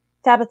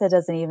 Tabitha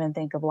doesn't even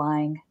think of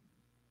lying.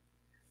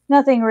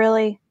 "Nothing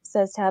really,"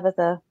 says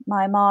Tabitha.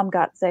 "My mom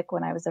got sick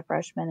when I was a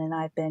freshman, and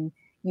I've been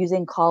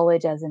using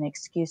college as an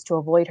excuse to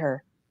avoid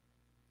her."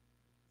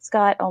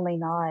 Scott only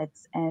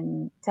nods,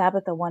 and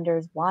Tabitha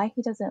wonders why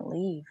he doesn't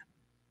leave.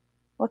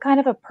 What kind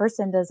of a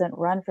person doesn't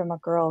run from a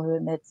girl who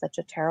admits such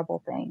a terrible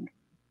thing?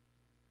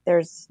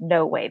 There's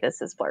no way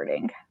this is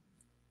flirting,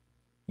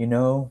 You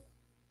know,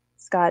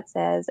 Scott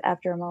says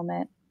after a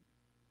moment.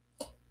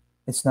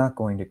 it's not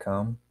going to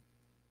come.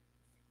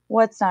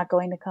 "What's not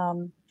going to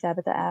come?"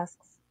 Tabitha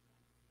asks.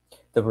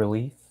 The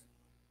relief?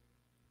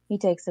 He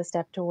takes a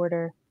step toward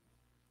her.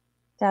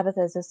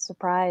 Tabitha is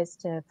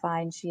surprised to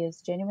find she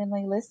is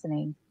genuinely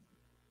listening.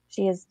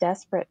 She is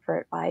desperate for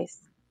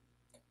advice.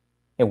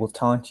 It will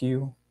taunt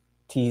you,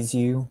 tease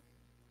you.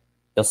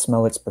 You'll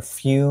smell its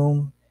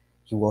perfume.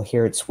 You will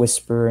hear its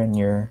whisper in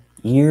your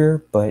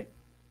ear, but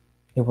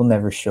it will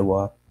never show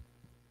up.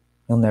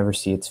 You'll never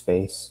see its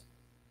face.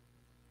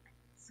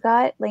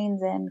 Scott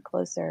leans in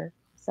closer,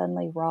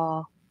 suddenly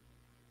raw.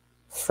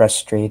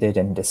 Frustrated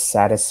and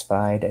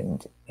dissatisfied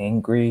and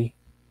angry.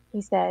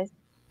 He says.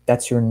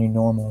 That's your new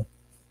normal.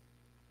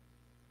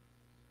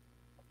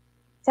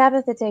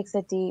 Tabitha takes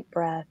a deep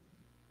breath.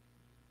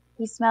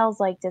 He smells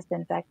like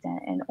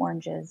disinfectant and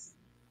oranges,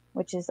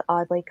 which is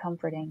oddly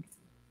comforting,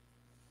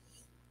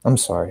 I'm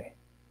sorry.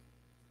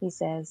 he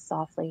says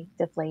softly,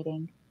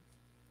 deflating.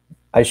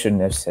 I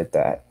shouldn't have said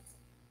that.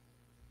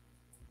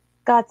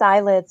 Scott's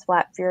eyelids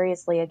flap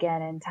furiously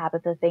again, and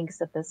Tabitha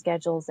thinks of the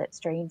schedules at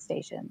train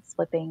stations,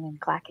 slipping and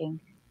clacking.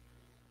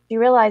 She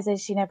realizes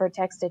she never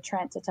texted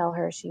Trent to tell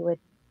her she would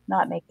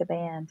not make the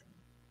band.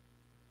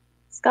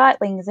 Scott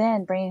leans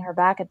in, bringing her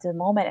back into the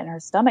moment, and her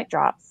stomach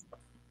drops.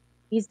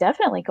 He's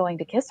definitely going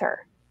to kiss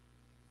her.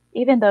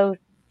 Even though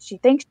she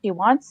thinks she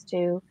wants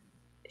to,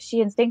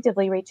 she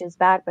instinctively reaches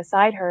back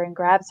beside her and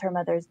grabs her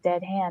mother's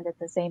dead hand at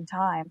the same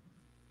time.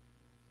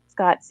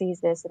 Scott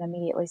sees this and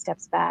immediately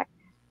steps back.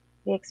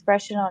 The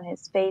expression on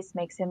his face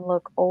makes him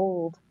look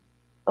old,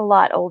 a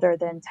lot older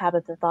than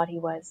Tabitha thought he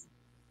was.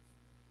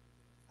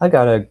 I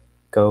gotta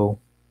go.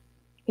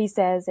 He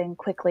says and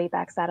quickly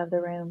backs out of the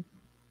room.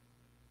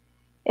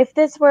 If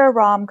this were a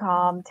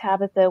rom-com,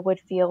 Tabitha would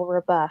feel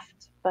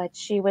rebuffed, but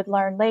she would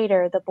learn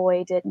later the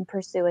boy didn't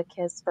pursue a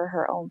kiss for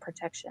her own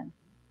protection.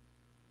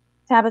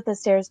 Tabitha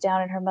stares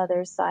down at her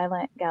mother's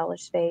silent,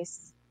 ghoulish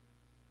face.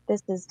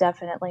 This is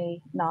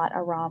definitely not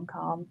a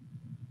rom-com.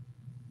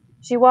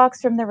 She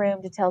walks from the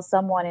room to tell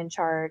someone in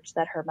charge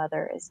that her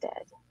mother is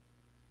dead.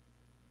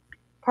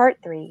 Part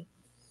 3.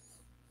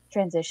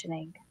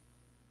 Transitioning.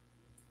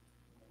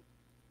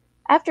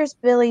 After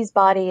Billy's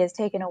body is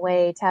taken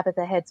away,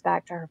 Tabitha heads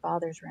back to her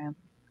father's room.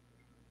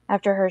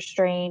 After her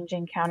strange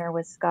encounter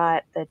with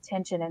Scott, the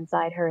tension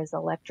inside her is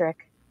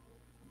electric.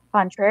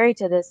 Contrary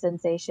to this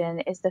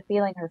sensation is the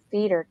feeling her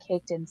feet are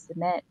caked in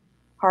cement,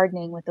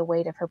 hardening with the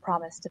weight of her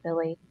promise to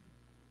Billy.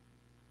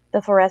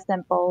 The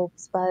fluorescent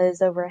bulbs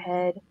buzz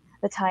overhead,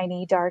 the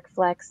tiny dark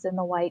flecks in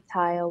the white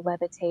tile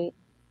levitate.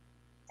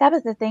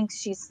 Tabitha thinks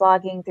she's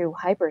slogging through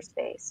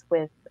hyperspace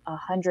with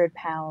 100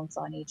 pounds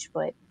on each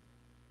foot.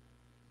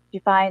 She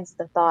finds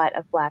the thought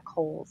of black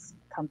holes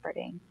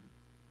comforting.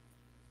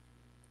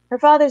 Her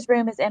father's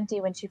room is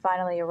empty when she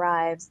finally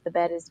arrives. The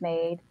bed is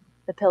made,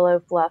 the pillow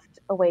fluffed,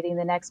 awaiting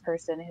the next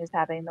person who's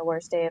having the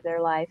worst day of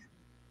their life.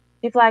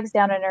 She flags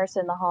down a nurse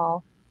in the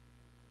hall.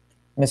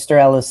 Mr.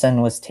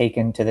 Ellison was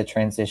taken to the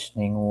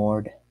transitioning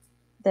ward.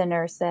 The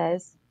nurse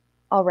says.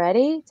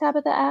 Already?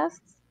 Tabitha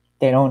asks.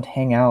 They don't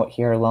hang out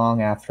here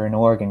long after an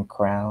organ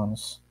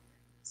crowns,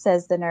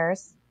 says the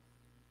nurse.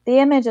 The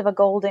image of a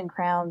golden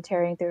crown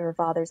tearing through her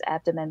father's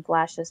abdomen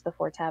flashes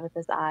before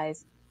Tabitha's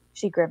eyes.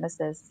 She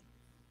grimaces.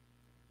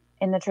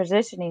 In the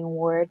transitioning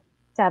ward,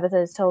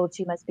 Tabitha is told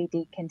she must be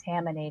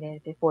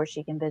decontaminated before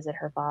she can visit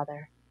her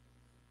father.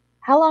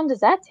 How long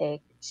does that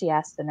take? She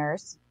asks the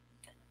nurse.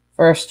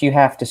 First, you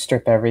have to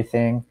strip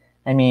everything,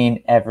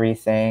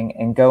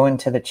 and go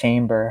into the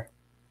chamber.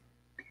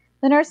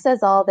 The nurse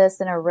says all this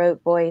in a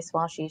rote voice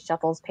while she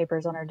shuffles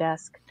papers on her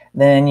desk.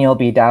 Then you'll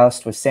be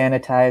doused with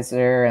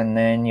sanitizer, and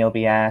then you'll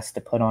be asked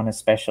to put on a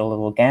special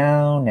little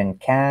gown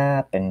and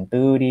cap and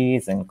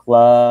booties and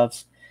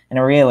gloves and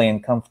a really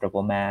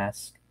uncomfortable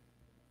mask.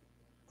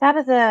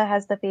 Tabitha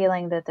has the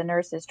feeling that the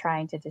nurse is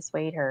trying to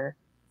dissuade her.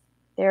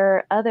 There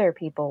are other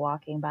people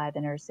walking by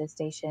the nurse's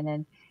station,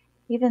 and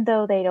even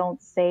though they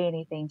don't say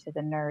anything to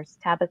the nurse,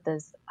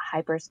 Tabitha's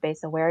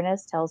hyperspace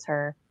awareness tells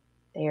her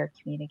they are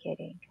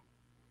communicating.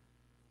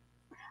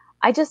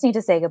 I just need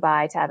to say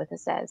goodbye, Tabitha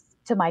says,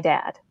 to my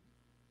dad.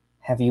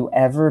 Have you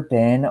ever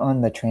been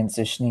on the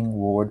transitioning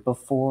ward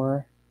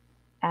before?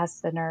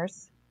 Asks the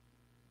nurse.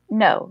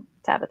 No,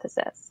 Tabitha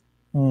says.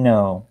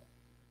 No.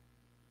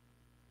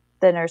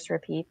 The nurse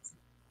repeats.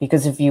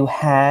 Because if you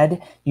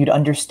had, you'd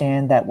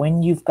understand that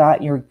when you've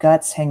got your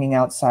guts hanging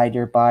outside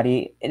your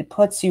body, it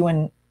puts you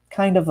in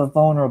kind of a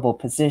vulnerable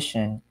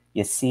position,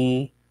 you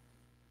see?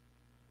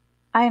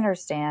 I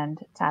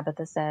understand,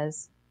 Tabitha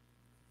says.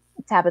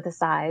 Tabitha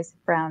sighs,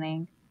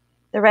 frowning.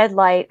 The red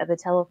light of the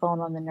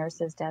telephone on the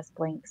nurse's desk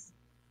blinks.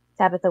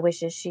 Tabitha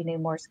wishes she knew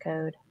Morse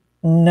code.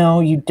 No,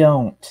 you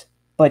don't.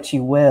 But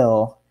you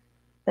will.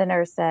 The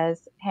nurse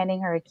says,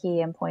 handing her a key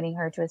and pointing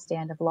her to a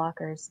stand of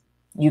lockers.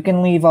 You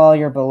can leave all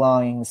your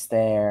belongings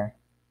there.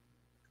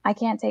 I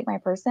can't take my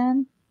purse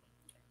in?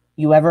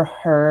 You ever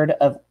heard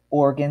of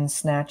organ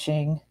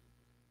snatching?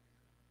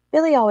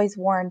 Billy always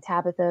warned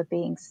Tabitha of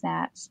being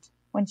snatched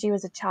when she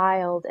was a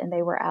child and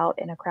they were out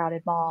in a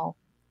crowded mall.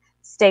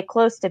 Stay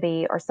close to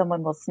me or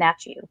someone will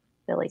snatch you,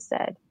 Billy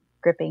said,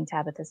 gripping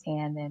Tabitha's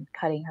hand and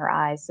cutting her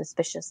eyes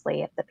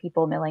suspiciously at the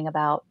people milling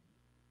about.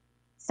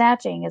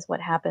 Snatching is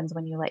what happens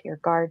when you let your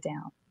guard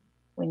down,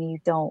 when you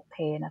don't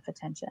pay enough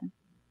attention.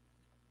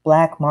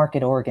 Black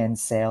market organ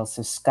sales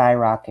have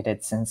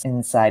skyrocketed since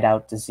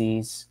inside-out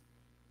disease.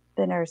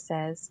 The nurse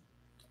says.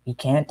 You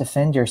can't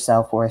defend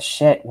yourself worth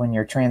shit when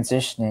you're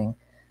transitioning.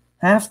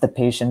 Half the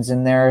patients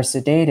in there are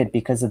sedated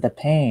because of the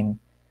pain,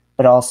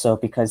 but also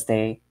because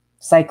they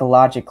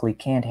psychologically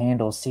can't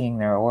handle seeing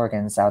their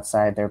organs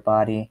outside their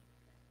body.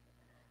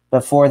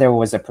 Before there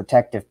was a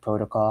protective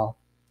protocol,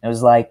 it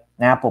was like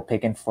apple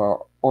picking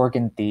for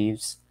organ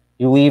thieves.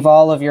 You leave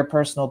all of your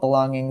personal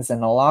belongings in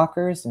the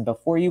lockers, and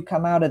before you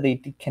come out of the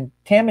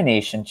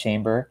decontamination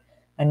chamber,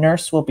 a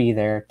nurse will be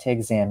there to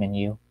examine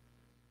you.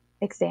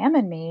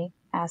 Examine me?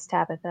 Asked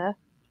Tabitha.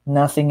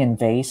 Nothing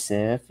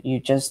invasive.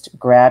 You just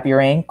grab your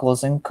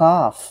ankles and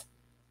cough,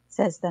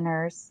 says the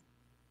nurse.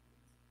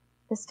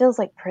 This feels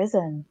like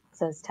prison,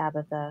 says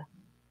Tabitha.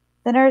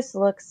 The nurse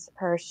looks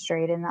her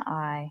straight in the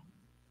eye.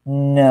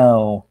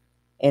 No,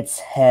 it's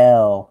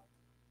hell,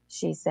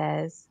 she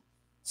says.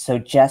 So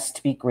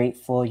just be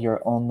grateful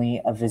you're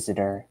only a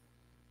visitor.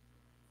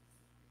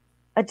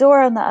 A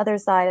door on the other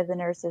side of the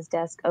nurse's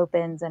desk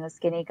opens, and a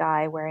skinny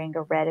guy wearing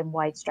a red and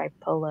white striped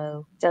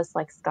polo, just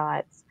like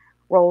Scott's,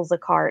 rolls a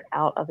cart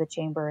out of the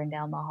chamber and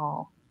down the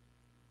hall.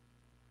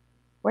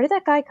 Where did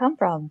that guy come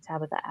from?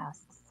 Tabitha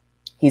asks.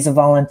 He's a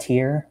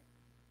volunteer.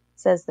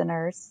 Says the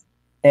nurse.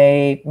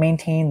 They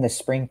maintain the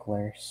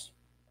sprinklers.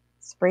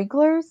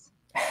 Sprinklers?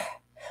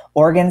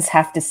 Organs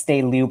have to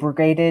stay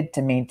lubricated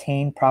to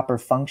maintain proper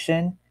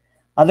function.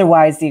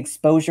 Otherwise, the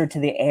exposure to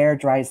the air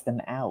dries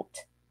them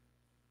out.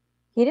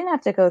 He didn't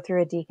have to go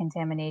through a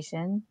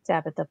decontamination,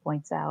 Tabitha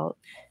points out.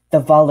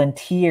 The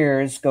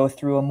volunteers go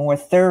through a more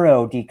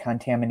thorough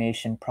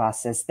decontamination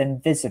process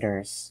than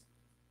visitors.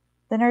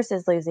 The nurse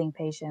is losing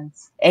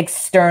patience.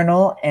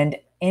 External and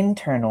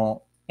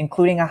internal,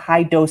 including a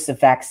high dose of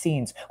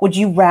vaccines. Would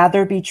you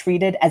rather be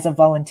treated as a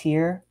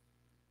volunteer?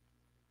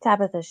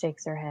 Tabitha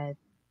shakes her head.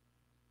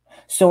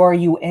 So are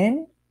you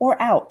in or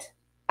out?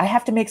 I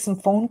have to make some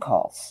phone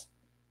calls.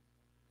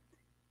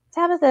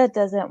 Tabitha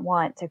doesn't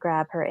want to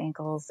grab her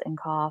ankles and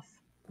cough.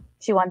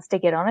 She wants to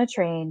get on a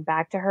train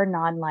back to her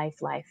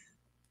non-life life.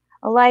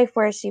 A life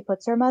where she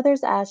puts her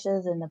mother's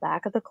ashes in the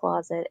back of the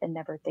closet and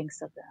never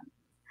thinks of them.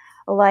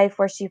 A life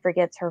where she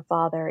forgets her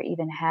father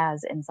even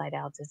has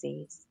inside-out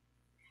disease.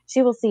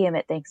 She will see him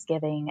at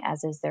Thanksgiving,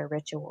 as is their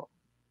ritual.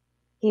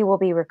 He will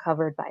be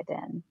recovered by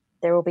then.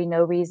 There will be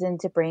no reason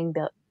to bring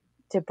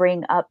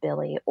up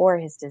Billy or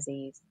his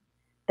disease.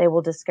 They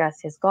will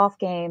discuss his golf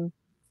game.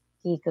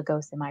 He could go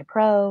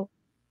semi-pro,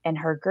 and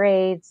her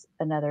grades,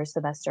 another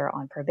semester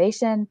on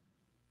probation.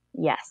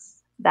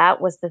 Yes, that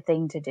was the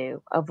thing to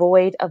do.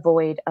 Avoid,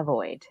 avoid,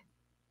 avoid.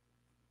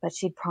 But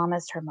she'd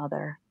promised her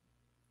mother.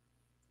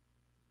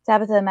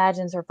 Tabitha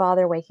imagines her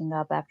father waking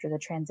up after the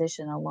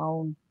transition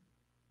alone.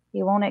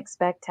 He won't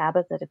expect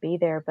Tabitha to be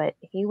there, but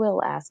he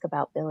will ask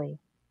about Billy.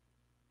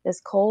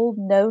 This cold,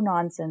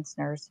 no-nonsense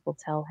nurse will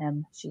tell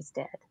him she's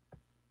dead.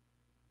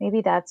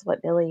 Maybe that's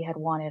what Billy had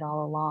wanted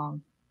all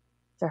along.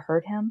 To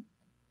hurt him?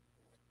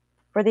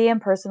 For the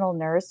impersonal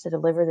nurse to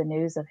deliver the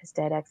news of his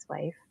dead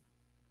ex-wife?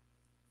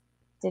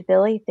 Did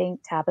Billy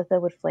think Tabitha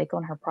would flake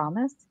on her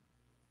promise?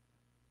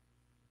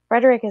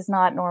 Frederick is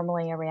not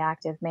normally a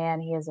reactive man.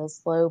 He is a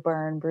slow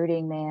burn,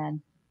 brooding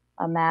man,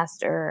 a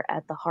master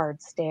at the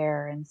hard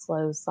stare and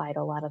slow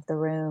sidle out of the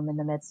room in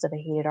the midst of a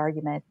heated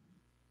argument.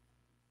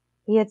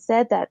 He had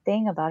said that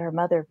thing about her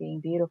mother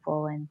being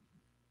beautiful, and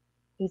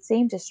he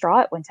seemed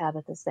distraught when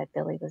Tabitha said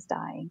Billy was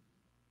dying.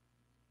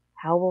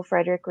 How will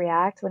Frederick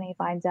react when he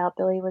finds out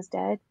Billy was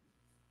dead?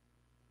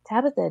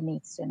 Tabitha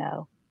needs to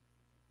know.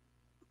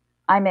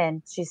 I'm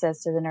in, she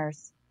says to the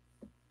nurse.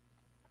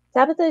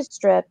 Tabitha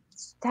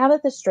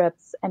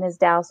strips and is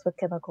doused with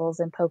chemicals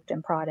and poked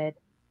and prodded.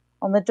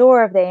 On the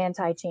door of the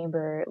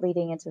antechamber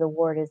leading into the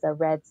ward is a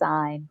red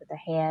sign with a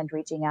hand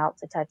reaching out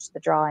to touch the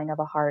drawing of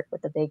a heart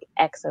with a big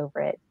X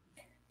over it.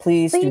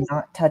 Please do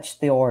not touch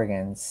the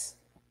organs.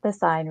 The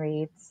sign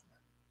reads.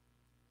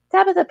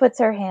 Tabitha puts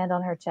her hand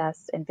on her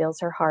chest and feels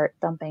her heart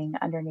thumping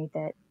underneath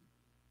it.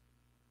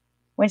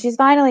 When she's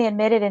finally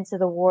admitted into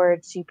the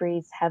ward, she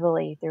breathes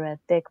heavily through a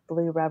thick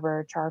blue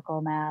rubber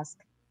charcoal mask,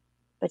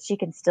 but she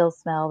can still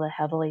smell the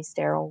heavily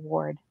sterile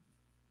ward.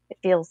 It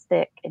feels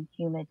thick and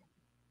humid,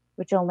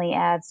 which only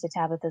adds to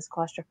Tabitha's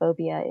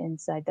claustrophobia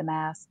inside the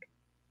mask.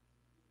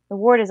 The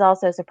ward is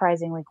also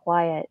surprisingly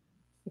quiet,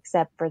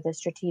 except for the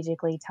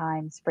strategically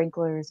timed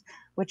sprinklers,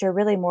 which are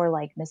really more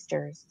like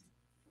misters.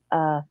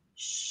 A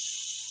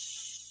shh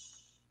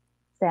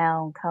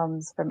sound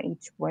comes from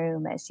each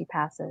room as she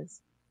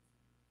passes.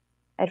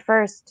 At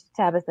first,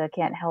 Tabitha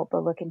can't help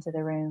but look into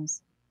the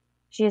rooms.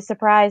 She is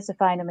surprised to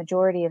find a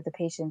majority of the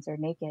patients are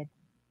naked,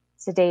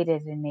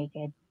 sedated and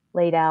naked,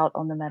 laid out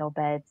on the metal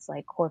beds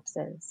like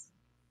corpses.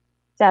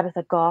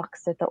 Tabitha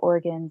gawks at the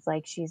organs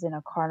like she's in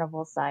a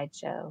carnival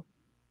sideshow.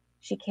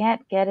 She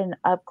can't get an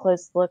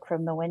up-close look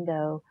from the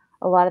window.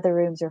 A lot of the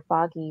rooms are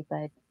foggy,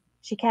 but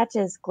she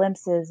catches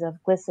glimpses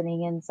of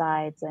glistening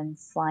insides and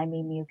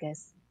slimy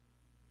mucus.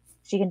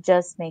 She can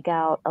just make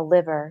out a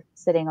liver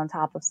sitting on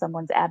top of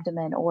someone's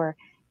abdomen or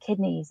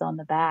kidneys on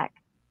the back,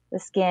 the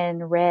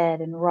skin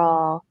red and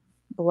raw,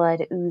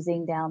 blood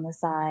oozing down the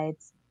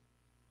sides.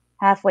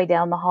 Halfway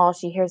down the hall,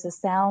 she hears a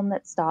sound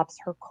that stops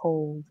her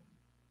cold.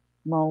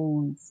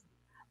 Moans.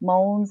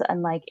 Moans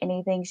unlike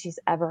anything she's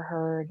ever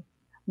heard.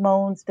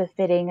 Moans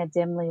befitting a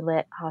dimly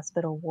lit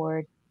hospital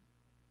ward.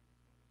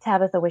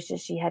 Tabitha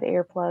wishes she had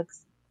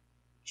earplugs.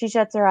 She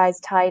shuts her eyes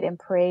tight and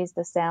prays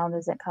the sound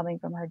isn't coming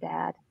from her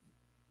dad.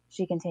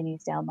 She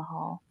continues down the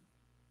hall.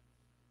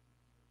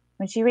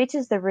 When she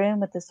reaches the room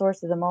with the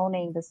source of the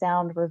moaning, the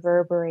sound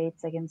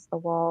reverberates against the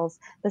walls.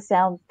 The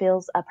sound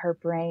fills up her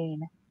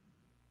brain.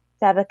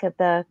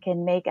 Tabitha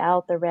can make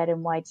out the red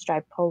and white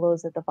striped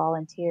polos of the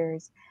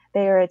volunteers.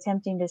 They are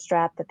attempting to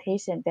strap the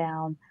patient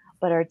down,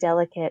 but are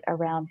delicate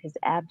around his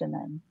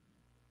abdomen.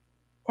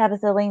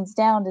 Tabitha leans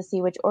down to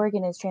see which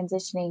organ is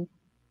transitioning.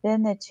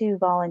 Then the two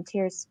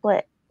volunteers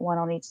split, one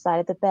on each side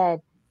of the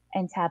bed,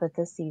 and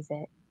Tabitha sees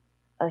it.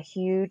 a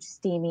huge,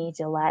 steamy,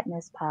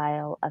 gelatinous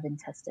pile of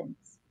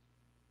intestines.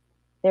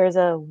 There's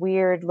a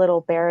weird little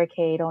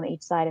barricade on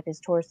each side of his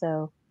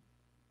torso.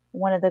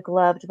 One of the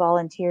gloved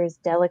volunteers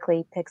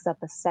delicately picks up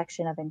a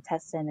section of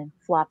intestine and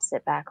flops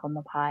it back on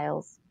the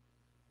piles.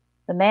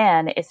 The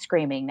man is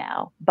screaming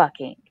now,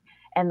 bucking,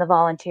 and the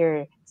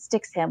volunteer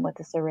sticks him with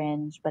a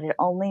syringe, but it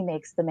only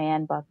makes the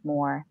man buck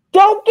more.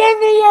 Don't give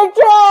me your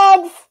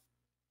drugs!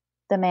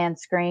 The man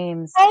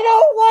screams. I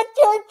don't want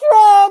your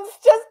drugs!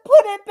 Just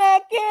put it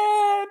back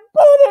in!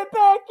 Put it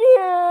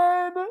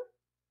back in!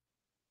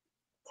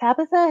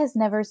 Tabitha has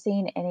never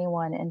seen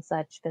anyone in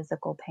such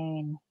physical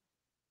pain.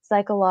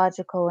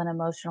 Psychological and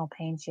emotional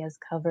pain she has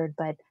covered,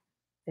 but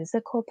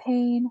physical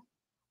pain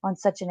on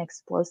such an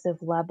explosive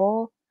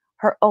level,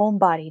 her own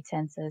body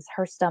tenses,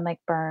 her stomach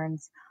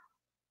burns.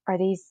 Are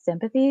these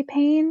sympathy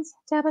pains?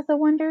 Tabitha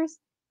wonders.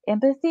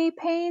 Empathy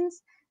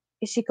pains?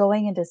 Is she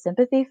going into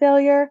sympathy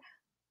failure?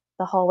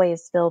 The hallway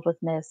is filled with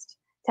mist.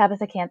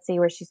 Tabitha can't see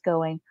where she's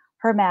going.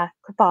 Her mask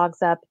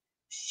fogs up.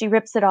 She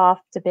rips it off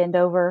to bend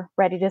over,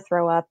 ready to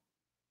throw up.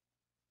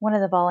 One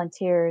of the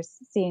volunteers,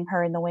 seeing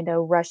her in the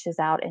window, rushes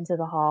out into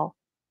the hall.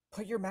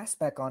 Put your mask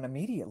back on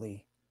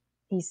immediately,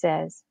 He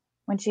says.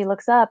 When she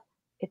looks up,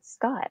 it's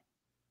Scott.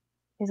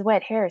 His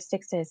wet hair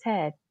sticks to his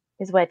head.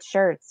 His wet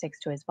shirt sticks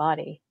to his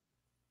body.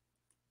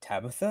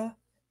 Tabitha?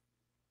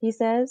 He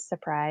says,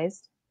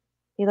 surprised.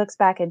 He looks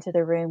back into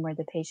the room where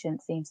the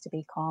patient seems to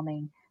be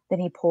calming. Then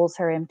he pulls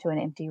her into an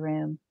empty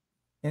room.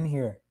 In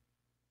here.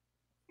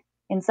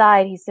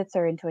 Inside, he sits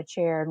her into a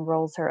chair and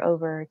rolls her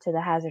over to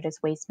the hazardous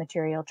waste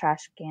material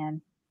trash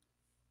can.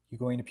 You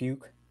going to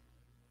puke?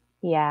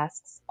 He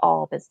asks,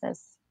 all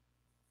business.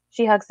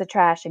 She hugs the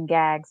trash and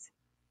gags.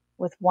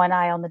 With one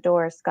eye on the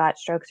door, Scott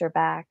strokes her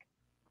back.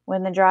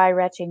 When the dry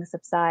retching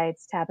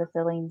subsides,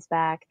 Tabitha leans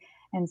back,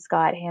 and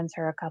Scott hands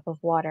her a cup of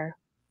water.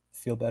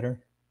 Feel better?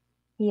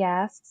 He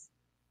asks.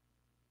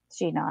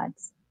 She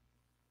nods.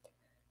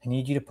 I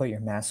need you to put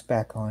your mask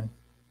back on.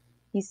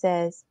 He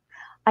says,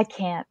 I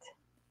can't.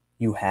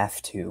 You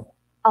have to.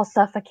 I'll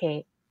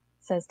suffocate,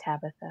 says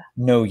Tabitha.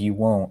 No, you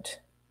won't,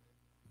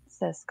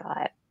 says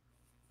Scott.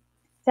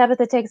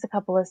 Tabitha takes a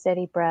couple of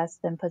steady breaths,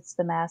 then puts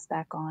the mask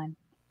back on.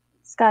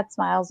 Scott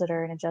smiles at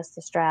her and adjusts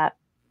the strap,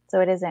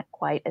 so it isn't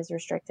quite as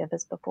restrictive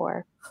as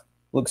before.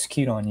 Looks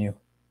cute on you,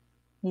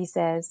 he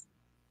says.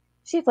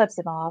 She flips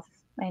him off,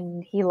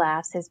 and he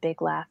laughs his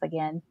big laugh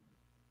again.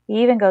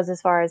 He even goes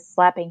as far as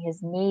slapping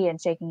his knee and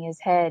shaking his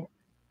head.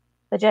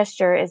 The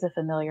gesture is a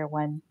familiar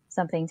one,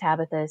 something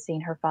Tabitha has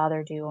seen her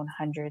father do on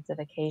hundreds of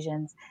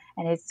occasions,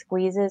 and it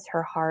squeezes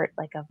her heart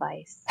like a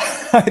vice.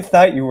 I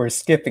thought you were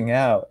skipping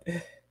out,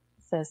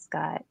 says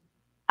Scott.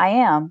 I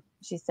am,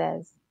 she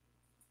says.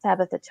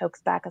 Tabitha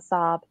chokes back a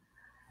sob.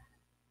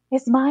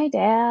 Is my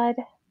dad,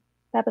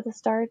 Tabitha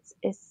starts,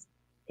 is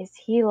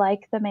he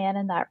like the man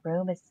in that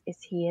room? Is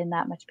he in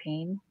that much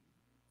pain?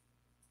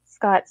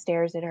 Scott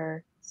stares at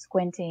her,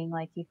 squinting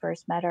like he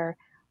first met her,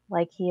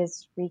 like he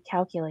is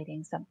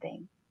recalculating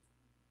something.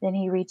 Then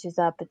he reaches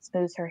up and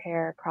smooths her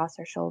hair across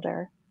her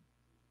shoulder.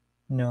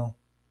 No,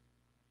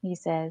 he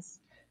says.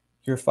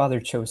 Your father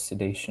chose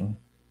sedation.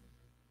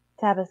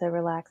 Tabitha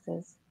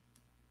relaxes.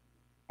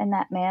 And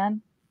that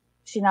man?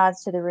 She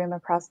nods to the room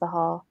across the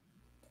hall.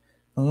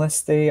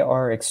 Unless they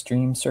are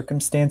extreme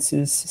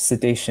circumstances,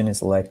 sedation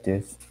is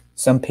elective.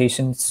 Some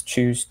patients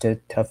choose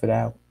to tough it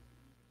out.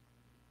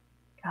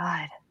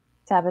 God.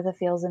 Tabitha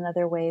feels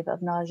another wave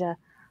of nausea.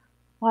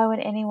 Why would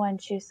anyone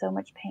choose so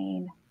much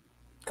pain?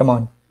 Come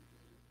on,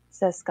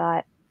 says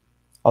Scott.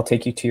 I'll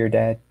take you to your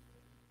dad.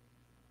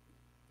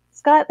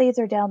 Scott leads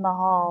her down the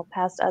hall,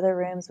 past other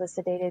rooms with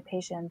sedated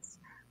patients,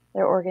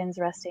 their organs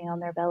resting on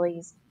their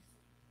bellies.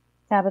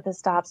 Tabitha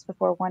stops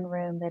before one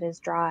room that is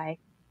dry.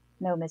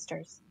 No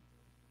misters.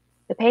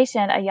 The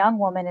patient, a young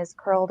woman, is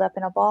curled up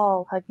in a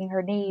ball, hugging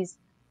her knees,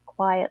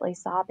 quietly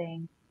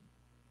sobbing.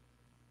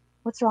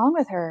 What's wrong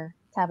with her?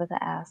 Tabitha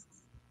asks.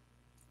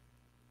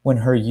 When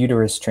her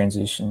uterus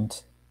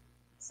transitioned,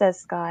 says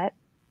Scott.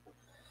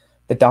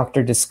 The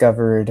doctor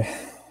discovered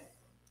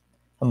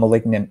a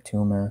malignant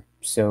tumor,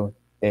 so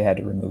they had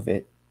to remove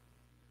it.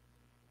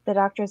 The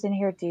doctors in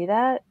here do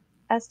that?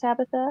 Asked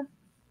Tabitha.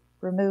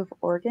 Remove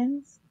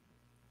organs?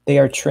 They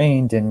are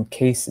trained in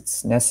case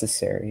it's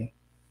necessary,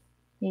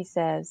 he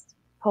says,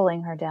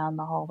 pulling her down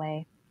the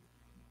hallway.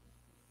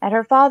 At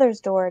her father's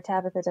door,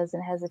 Tabitha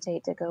doesn't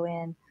hesitate to go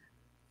in.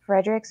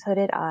 Frederick's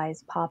hooded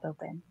eyes pop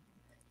open.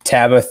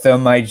 Tabitha,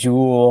 my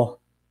jewel.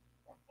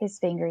 His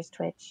fingers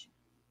twitch.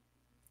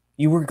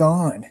 You were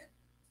gone.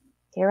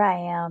 Here I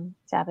am,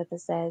 Tabitha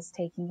says,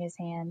 taking his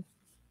hand.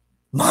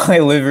 My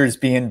liver's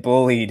being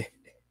bullied,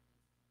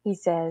 he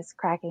says,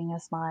 cracking a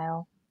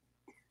smile.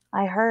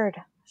 I heard,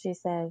 she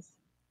says.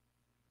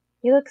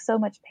 He looks so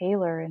much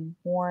paler and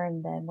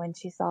worn than when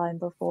she saw him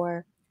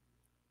before.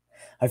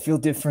 I feel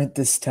different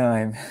this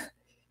time,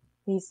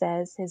 he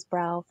says, his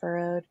brow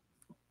furrowed.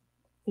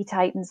 He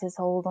tightens his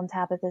hold on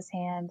Tabitha's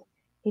hand.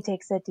 He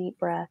takes a deep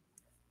breath.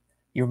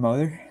 Your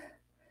mother?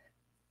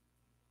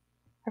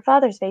 Her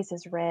father's face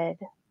is red,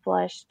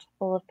 flushed,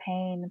 full of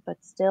pain,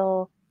 but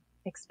still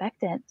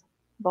expectant,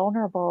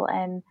 vulnerable,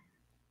 and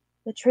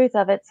the truth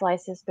of it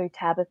slices through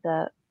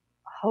Tabitha,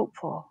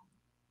 hopeful.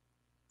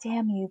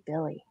 Damn you,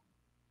 Billy.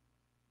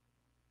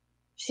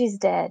 She's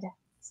dead,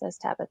 says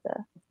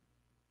Tabitha.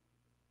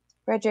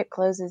 Frederick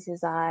closes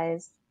his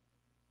eyes.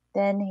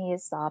 Then he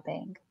is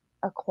sobbing,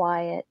 a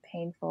quiet,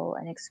 painful,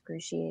 and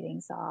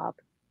excruciating sob.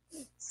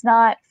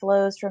 Snot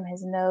flows from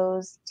his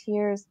nose,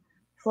 tears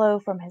flow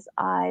from his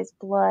eyes,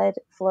 blood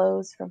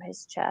flows from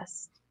his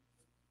chest.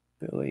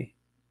 Billy.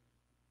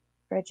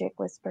 Frederick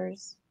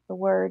whispers. The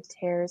word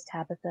tears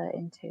Tabitha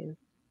in two.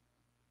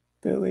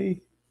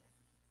 Billy.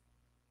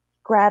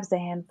 Grabs a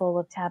handful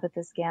of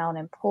Tabitha's gown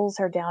and pulls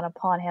her down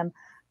upon him,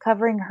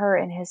 covering her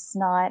in his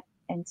snot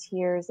and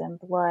tears and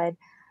blood.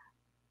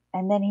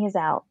 And then he is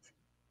out,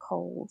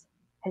 cold,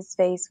 his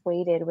face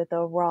weighted with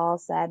a raw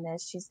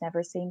sadness she's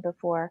never seen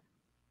before,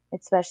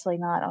 especially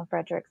not on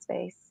Frederick's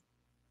face.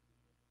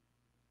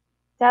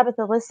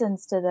 Tabitha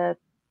listens to the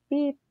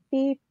beep,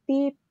 beep,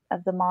 beep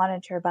of the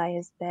monitor by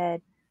his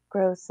bed,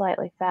 grows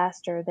slightly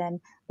faster, then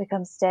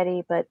becomes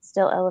steady but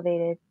still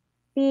elevated.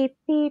 Beep,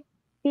 beep,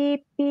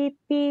 beep, beep,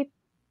 beep.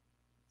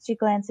 She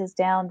glances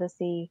down to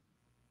see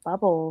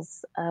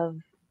bubbles of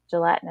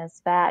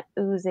gelatinous fat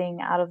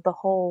oozing out of the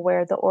hole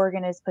where the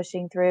organ is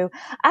pushing through.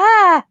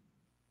 Ah!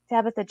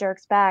 Tabitha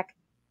jerks back.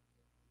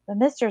 The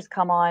misters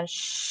come on,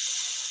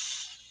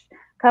 shh,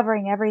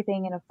 covering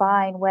everything in a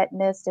fine, wet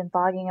mist and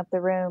fogging up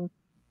the room.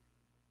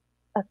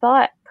 A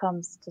thought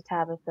comes to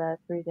Tabitha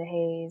through the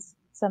haze,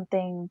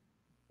 something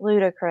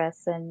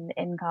ludicrous and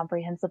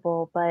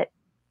incomprehensible, but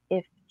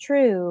if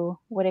true,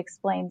 would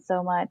explain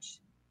so much.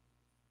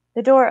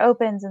 The door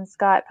opens and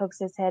Scott pokes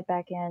his head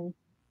back in.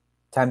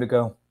 Time to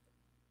go.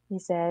 He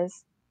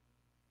says,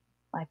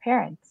 "My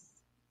parents."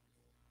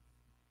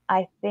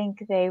 "I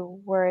think they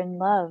were in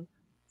love,"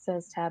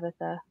 says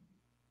Tabitha.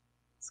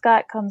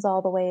 Scott comes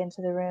all the way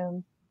into the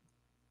room.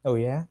 Oh,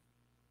 yeah?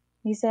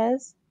 He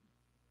says,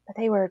 "But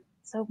they were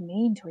so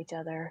mean to each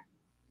other."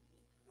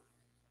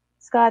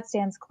 Scott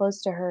stands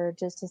close to her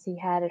just as he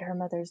had at her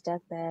mother's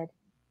deathbed.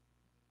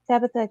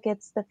 Tabitha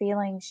gets the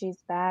feeling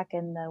she's back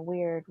in the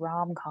weird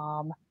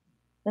rom-com.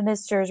 The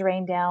misters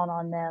rain down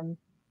on them.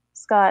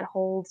 Scott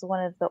holds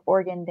one of the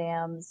organ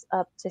dams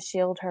up to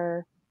shield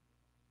her.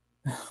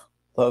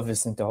 Love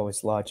isn't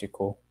always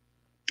logical.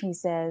 He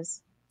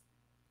says.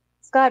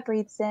 Scott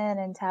breathes in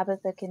and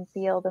Tabitha can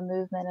feel the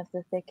movement of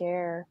the thick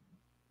air.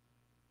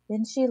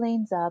 Then she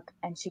leans up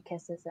and she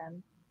kisses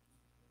him.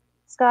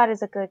 Scott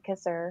is a good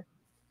kisser.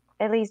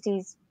 At least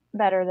he's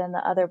better than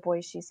the other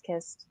boys she's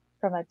kissed,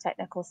 from a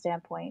technical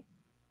standpoint.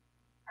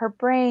 Her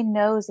brain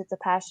knows it's a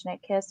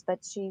passionate kiss,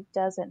 but she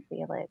doesn't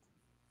feel it.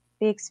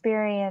 The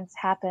experience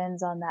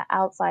happens on the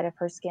outside of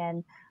her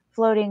skin,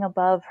 floating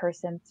above her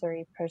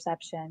sensory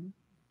perception.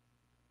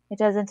 It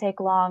doesn't take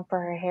long for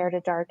her hair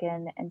to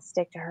darken and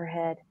stick to her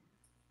head,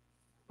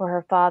 for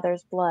her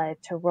father's blood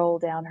to roll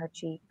down her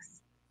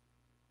cheeks.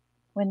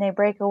 When they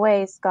break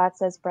away, Scott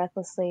says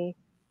breathlessly,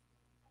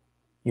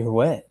 "You're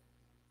wet."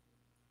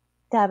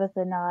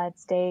 Tabitha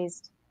nods,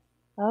 dazed.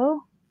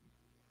 "Oh,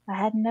 I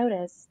hadn't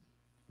noticed."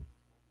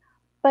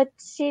 But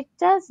she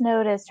does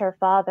notice her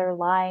father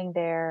lying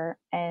there,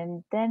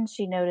 and then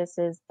she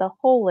notices the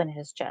hole in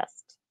his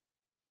chest.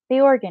 The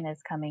organ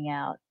is coming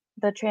out.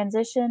 The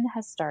transition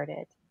has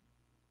started.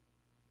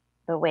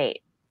 But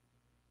wait.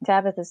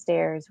 Tabitha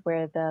stares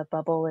where the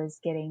bubble is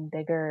getting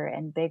bigger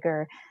and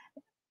bigger,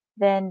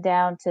 then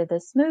down to the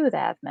smooth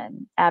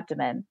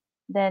abdomen,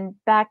 then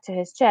back to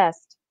his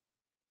chest.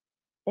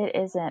 It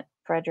isn't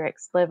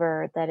Frederick's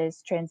liver that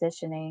is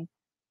transitioning.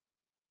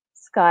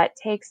 Scott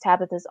takes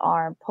Tabitha's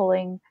arm,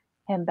 pulling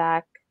her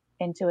back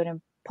into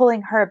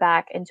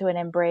an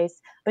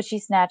embrace, but she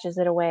snatches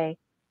it away.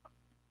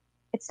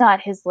 "It's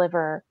not his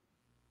liver,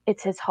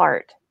 it's his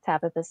heart,"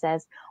 Tabitha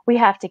says. "We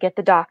have to get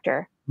the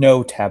doctor."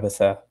 No,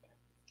 Tabitha.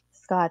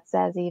 Scott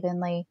says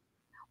evenly.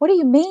 "What do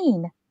you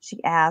mean?"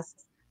 she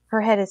asks.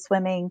 Her head is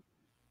swimming.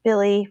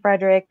 Billy,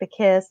 Frederick, the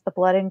kiss, the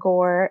blood and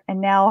gore,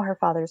 and now her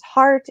father's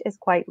heart is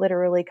quite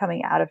literally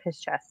coming out of his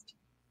chest.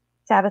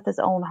 Tabitha's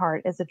own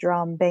heart is a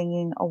drum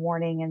banging a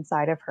warning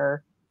inside of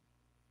her.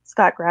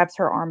 Scott grabs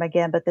her arm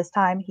again, but this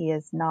time he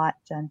is not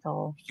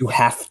gentle. You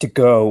have to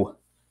go.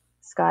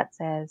 Scott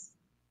says.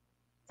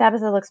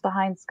 Tabitha looks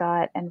behind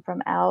Scott, and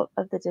from out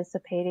of the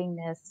dissipating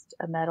mist,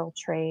 a metal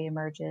tray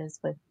emerges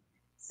with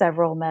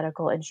several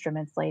medical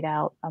instruments laid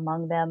out,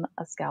 among them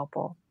a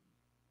scalpel.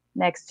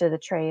 Next to the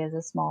tray is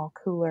a small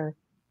cooler.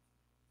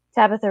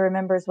 Tabitha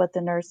remembers what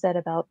the nurse said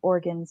about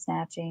organ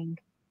snatching.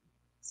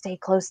 "Stay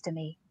close to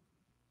me,"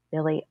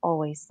 Billy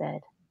always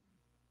said.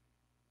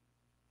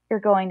 "You're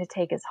going to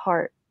take his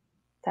heart,"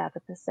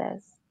 Tabitha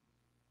says.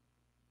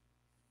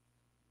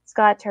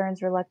 Scott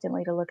turns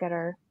reluctantly to look at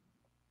her.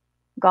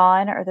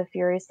 Gone are the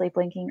furiously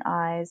blinking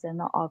eyes and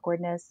the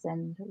awkwardness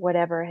and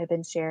whatever had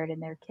been shared in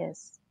their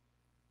kiss.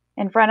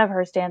 In front of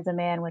her stands a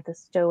man with a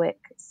stoic,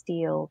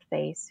 steeled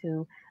face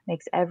who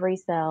makes every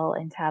cell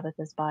in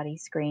Tabitha's body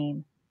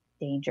scream,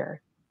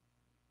 danger.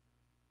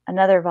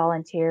 Another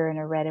volunteer in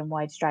a red and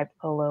white striped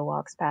polo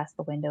walks past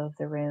the window of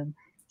the room.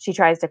 She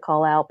tries to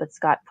call out, but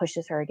Scott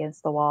pushes her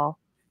against the wall.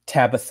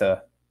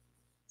 Tabitha,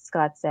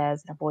 Scott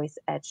says in a voice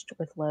etched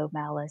with low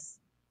malice.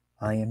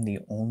 I am the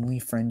only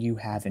friend you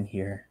have in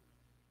here.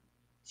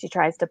 She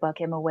tries to buck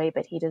him away,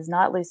 but he does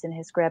not loosen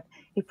his grip.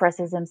 He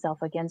presses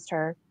himself against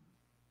her.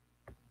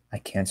 I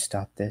can't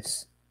stop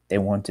this. They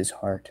want his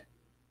heart.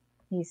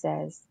 He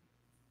says.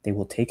 They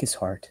will take his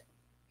heart.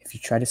 If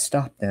you try to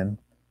stop them,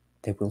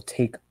 they will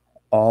take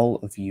all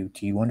of you.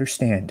 Do you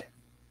understand?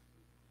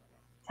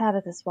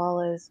 Tabitha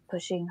swallows,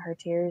 pushing her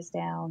tears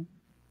down,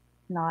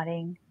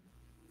 nodding.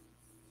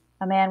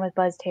 A man with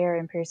buzzed hair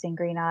and piercing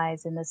green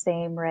eyes in the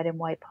same red and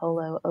white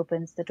polo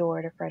opens the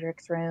door to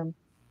Frederick's room.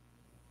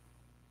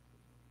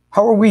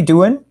 How are we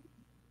doing?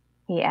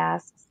 He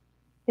asks.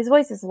 His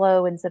voice is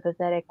low and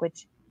sympathetic,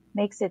 which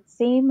makes it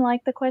seem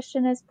like the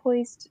question is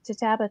poised to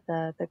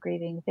Tabitha, the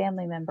grieving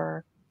family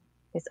member.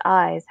 His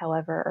eyes,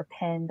 however, are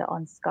pinned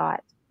on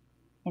Scott,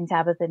 and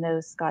Tabitha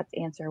knows Scott's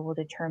answer will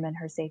determine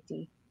her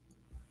safety.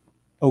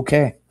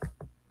 Okay.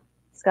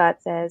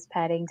 Scott says,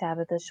 patting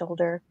Tabitha's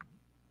shoulder.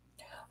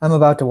 I'm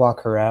about to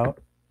walk her out.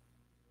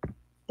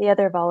 The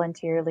other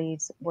volunteer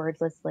leaves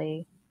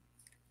wordlessly.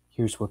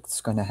 Here's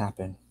what's going to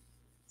happen.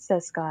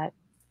 Says Scott.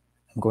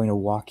 I'm going to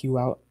walk you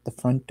out the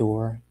front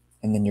door,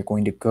 and then you're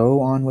going to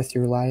go on with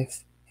your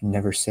life and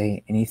never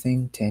say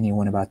anything to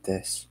anyone about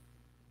this.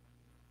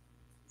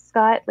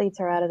 Scott leads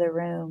her out of the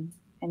room,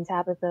 and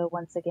Tabitha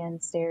once again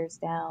stares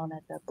down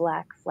at the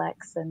black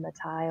flecks in the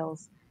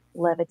tiles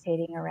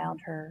levitating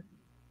around her.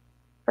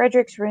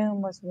 Frederick's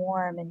room was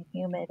warm and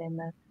humid, and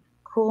the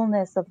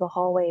coolness of the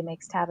hallway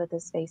makes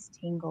Tabitha's face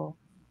tingle,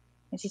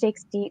 and she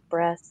takes deep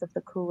breaths of the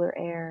cooler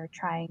air,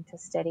 trying to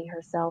steady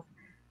herself,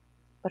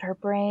 but her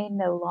brain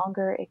no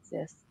longer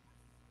exists.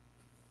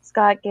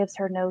 Scott gives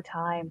her no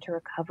time to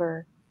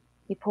recover.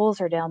 He pulls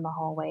her down the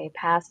hallway,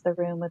 past the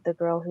room with the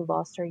girl who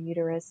lost her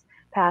uterus,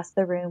 past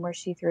the room where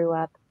she threw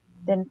up.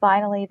 Then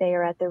finally they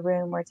are at the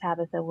room where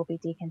Tabitha will be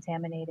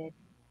decontaminated.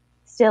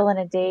 Still in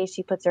a daze,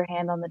 she puts her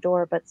hand on the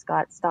door, but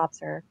Scott stops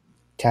her.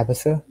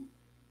 Tabitha?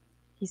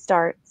 He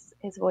starts,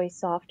 his voice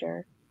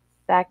softer,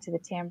 back to the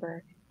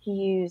timbre he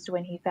used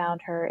when he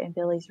found her in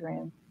Billy's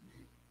room.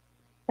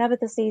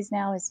 Tabitha sees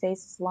now his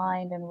face is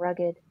lined and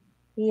rugged.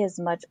 He is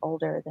much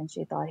older than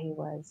she thought he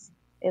was,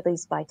 at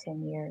least by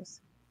 10 years.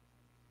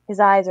 His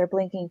eyes are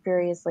blinking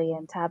furiously,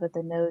 and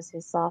Tabitha knows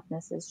his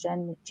softness is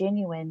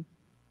genuine,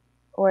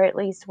 or at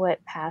least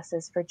what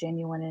passes for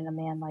genuine in a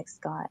man like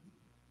Scott.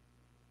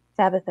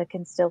 Tabitha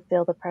can still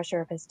feel the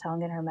pressure of his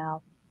tongue in her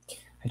mouth.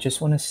 I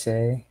just want to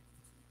say...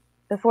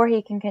 Before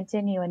he can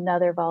continue,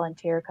 another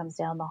volunteer comes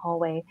down the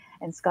hallway,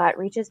 and Scott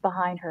reaches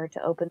behind her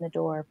to open the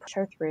door, push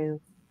her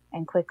through,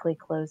 and quickly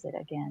close it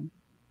again.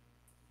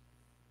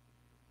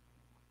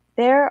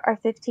 There are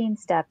 15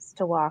 steps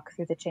to walk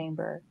through the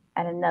chamber,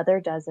 and another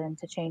dozen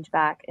to change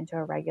back into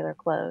her regular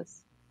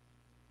clothes.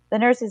 The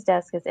nurse's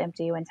desk is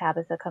empty when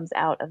Tabitha comes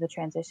out of the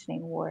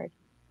transitioning ward.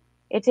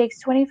 It takes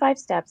 25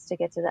 steps to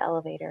get to the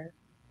elevator.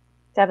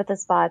 Tabitha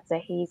spots a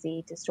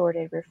hazy,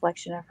 distorted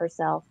reflection of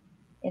herself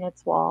in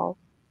its wall.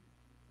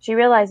 She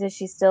realizes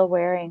she's still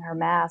wearing her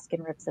mask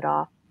and rips it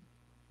off.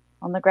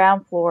 On the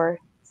ground floor,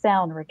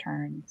 sound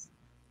returns.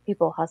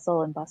 People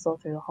hustle and bustle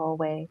through the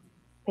hallway.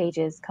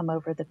 Pages come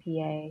over the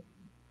PA.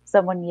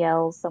 Someone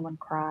yells, someone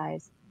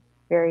cries.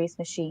 Various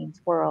machines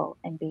whirl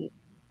and beep.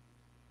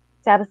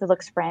 Tabitha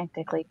looks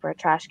frantically for a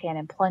trash can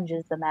and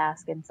plunges the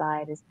mask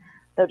inside, as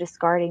though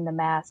discarding the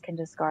mask can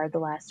discard the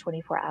last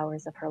 24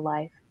 hours of her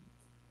life.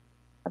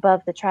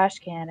 Above the trash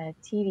can, a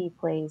TV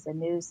plays a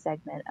news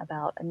segment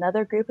about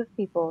another group of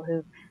people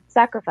who've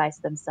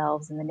sacrificed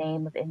themselves in the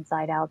name of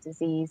inside-out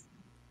disease.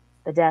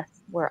 The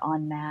deaths were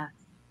en masse.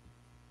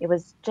 It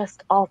was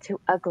just all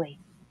too ugly,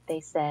 they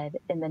said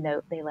in the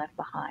note they left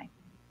behind.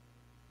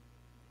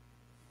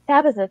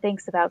 Tabitha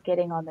thinks about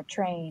getting on the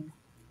train,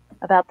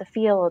 about the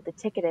feel of the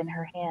ticket in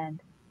her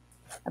hand,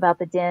 about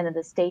the din of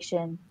the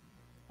station,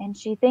 and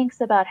she thinks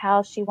about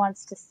how she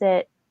wants to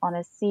sit on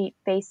a seat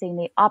facing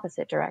the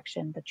opposite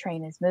direction the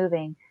train is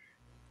moving,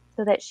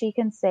 so that she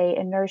can say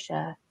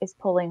inertia is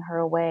pulling her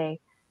away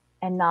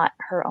and not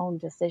her own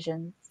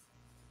decisions.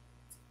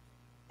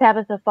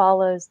 Tabitha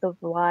follows the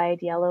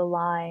wide yellow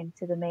line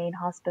to the main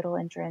hospital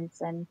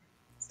entrance and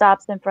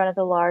stops in front of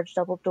the large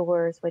double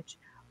doors which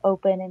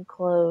open and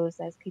close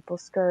as people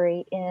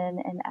scurry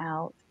in and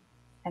out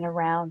and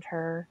around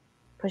her,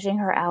 pushing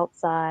her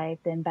outside,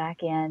 then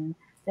back in,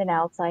 then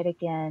outside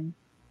again,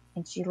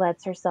 and she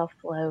lets herself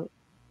float,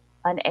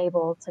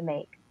 unable to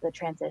make the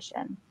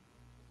transition.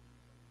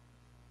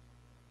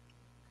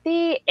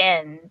 The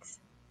end.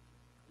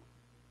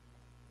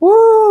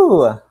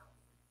 Woo! Yay!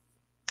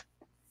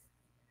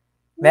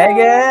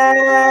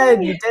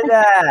 Megan, you did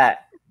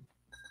that!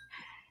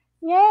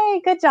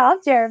 Yay! Good job,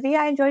 Jeremy.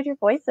 I enjoyed your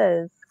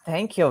voices.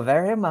 Thank you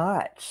very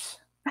much.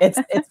 It's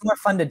more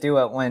fun to do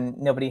it when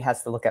nobody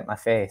has to look at my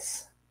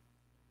face.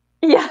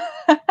 Yeah.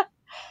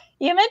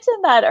 You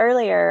mentioned that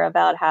earlier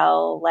about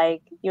how,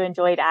 like, you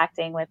enjoyed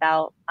acting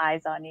without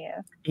eyes on you.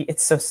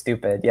 It's so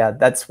stupid. Yeah,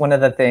 that's one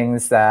of the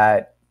things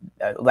that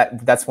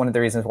that's one of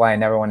the reasons why I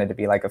never wanted to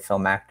be like a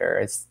film actor,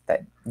 is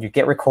that you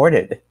get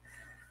recorded.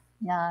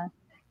 Yeah.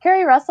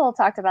 Kerry Russell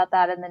talked about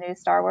that in the new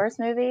Star Wars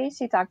movie.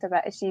 She talked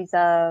about, she's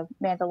a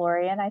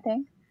Mandalorian, I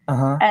think.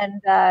 Uh-huh.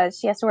 And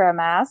she has to wear a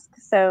mask,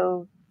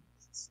 so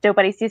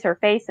nobody sees her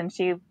face. And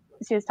she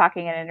was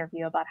talking in an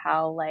interview about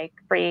how like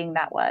freeing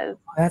that was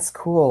That's to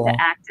cool.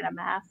 act in a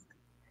mask.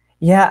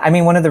 Yeah, I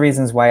mean, one of the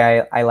reasons why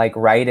I like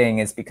writing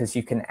is because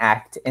you can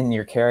act in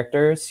your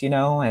characters,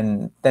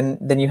 and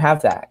then you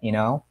have that,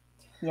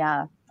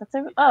 Yeah, that's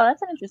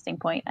an interesting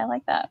point. I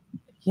like that.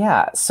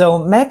 Yeah. So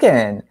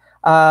Megan,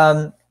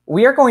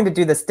 we are going to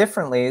do this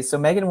differently. So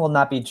Megan will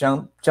not be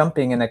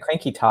jumping in a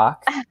cranky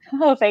talk.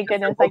 Oh, thank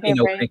goodness, There I will be get a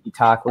no break. cranky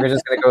talk. We're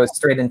just going to go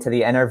straight into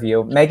the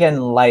interview.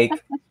 Megan, like,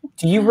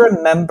 do you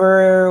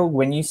remember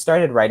when you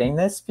started writing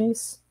this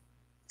piece?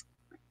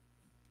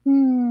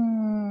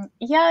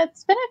 Yeah,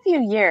 it's been a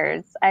few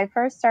years. I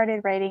first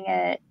started writing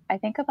it, I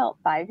think, about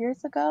 5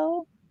 years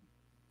ago,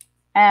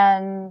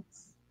 and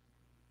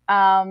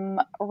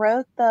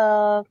wrote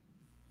the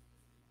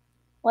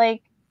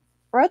like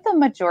wrote the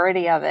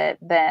majority of it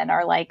then,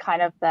 or like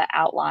kind of the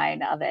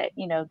outline of it.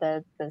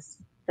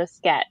 The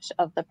sketch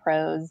of the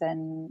prose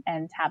and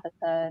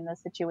Tabitha and the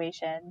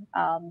situation.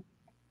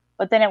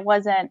 But then it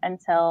wasn't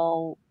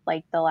until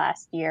like the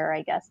last year,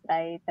 I guess,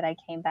 that I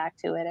came back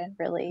to it and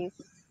really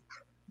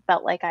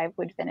felt like I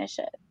would finish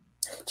it.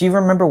 Do you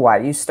remember why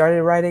you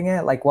started writing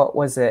it? Like, what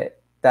was it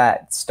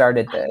that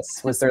started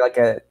this? Was there like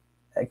a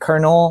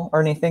kernel or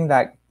anything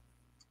that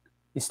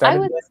you I started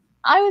was with?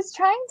 I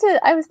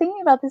was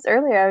thinking about this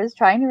earlier. I was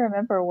trying to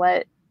remember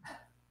what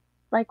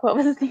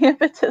was the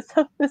impetus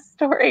of this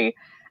story,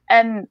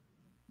 and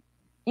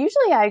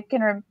usually I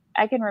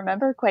can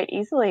remember quite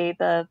easily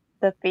the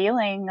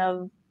feeling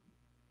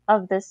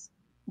of this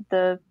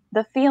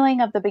the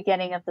feeling of the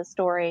beginning of the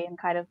story, and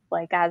kind of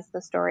like as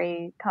the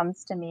story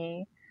comes to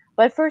me.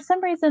 But for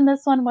some reason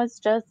this one was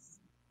just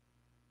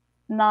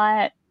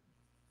not,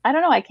 I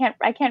don't know, I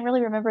can't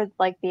really remember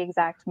like the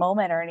exact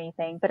moment or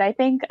anything, but I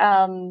think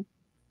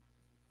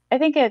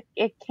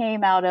it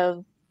came out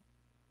of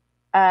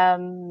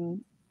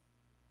um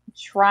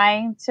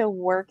trying to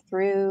work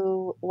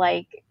through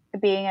like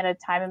being at a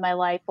time in my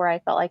life where I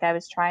felt like I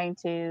was trying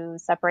to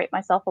separate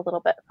myself a little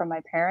bit from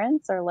my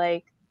parents, or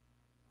like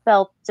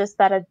felt just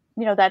that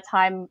that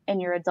time in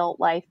your adult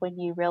life when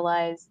you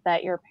realize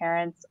that your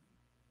parents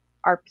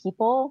are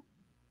people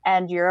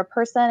and you're a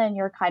person, and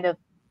you're kind of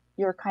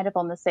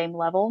on the same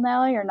level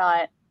now. You're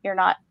not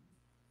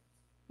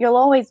you'll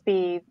always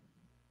be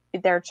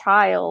their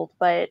child,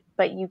 but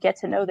you get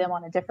to know them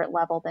on a different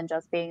level than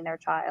just being their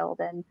child.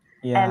 and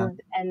Yeah.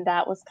 and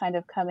that was kind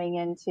of coming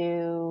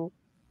into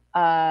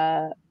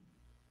uh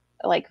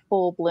like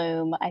full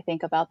bloom, I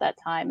think, about that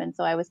time. And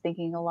so I was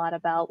thinking a lot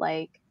about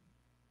like,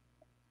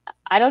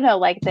 I don't know,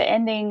 like the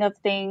ending of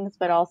things,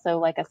 but also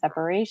like a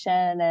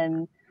separation.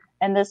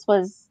 And this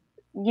was,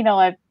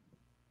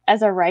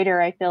 as a writer,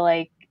 I feel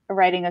like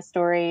writing a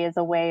story is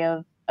a way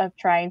of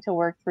trying to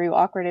work through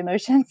awkward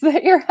emotions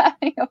that you're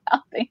having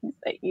about things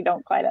that you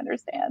don't quite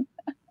understand.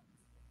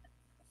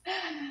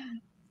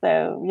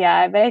 So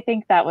yeah, but I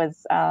think that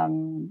was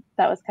kind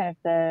of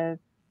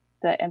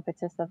the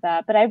impetus of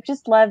that. But I've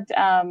just loved.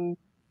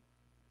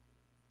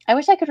 I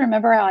wish I could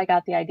remember how I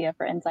got the idea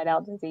for Inside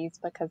Out Disease,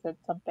 because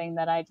it's something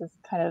that I just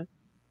kind of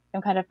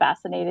am kind of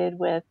fascinated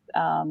with.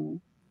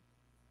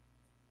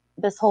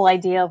 This whole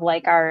idea of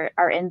like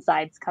our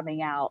insides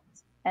coming out,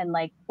 and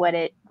like what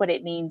it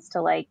means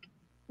to like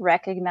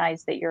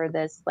recognize that you're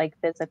this like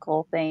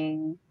physical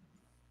thing,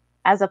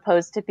 as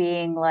opposed to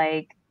being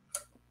like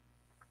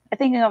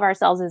thinking of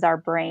ourselves as our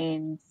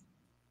brains.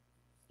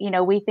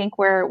 We think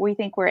we're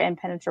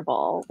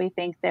impenetrable. We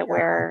think that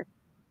we're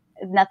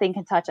nothing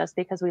can touch us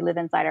because we live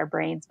inside our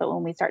brains. But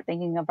when we start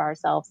thinking of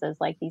ourselves as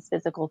like these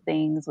physical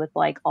things with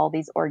like all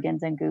these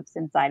organs and goops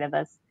inside of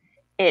us,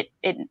 it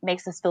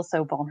makes us feel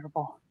so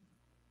vulnerable.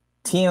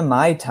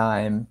 TMI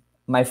time,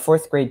 my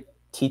fourth grade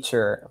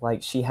teacher,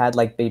 like she had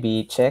like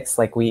baby chicks,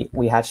 like we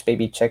hatched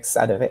baby chicks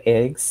out of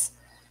eggs.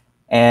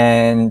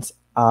 And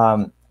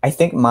I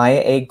think my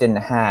egg didn't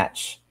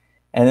hatch.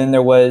 And then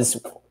there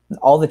was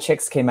all the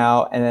chicks came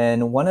out, and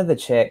then one of the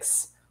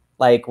chicks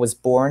like was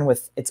born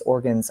with its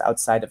organs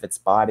outside of its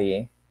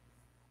body.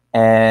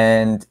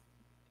 And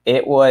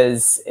it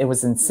was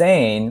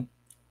insane.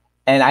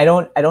 And I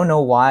don't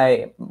know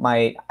why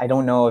I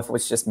don't know if it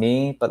was just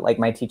me, but like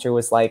my teacher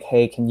was like,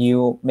 hey, can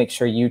you make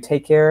sure you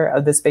take care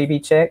of this baby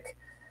chick?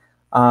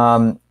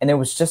 And it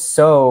was just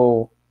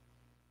so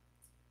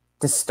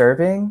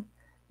disturbing,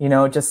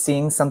 just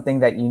seeing something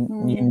that you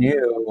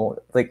knew,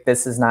 like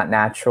this is not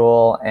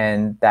natural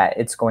and that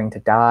it's going to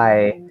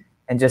die, Mm-hmm.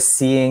 and just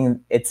seeing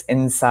its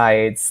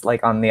insides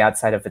like on the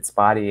outside of its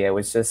body. It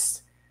was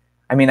just,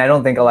 I mean, I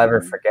don't think I'll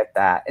ever forget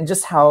that. And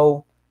just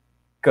how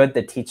good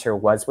the teacher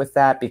was with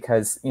that,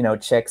 because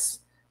chicks,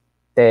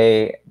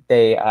 they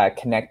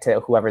connect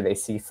to whoever they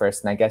see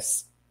first, and I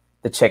guess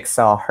the chick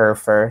saw her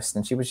first,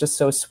 and she was just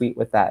so sweet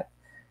with that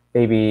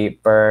baby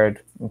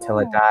bird until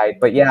it died.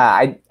 But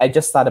yeah, I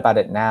just thought about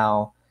it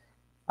now.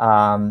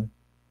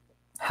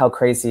 how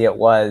crazy it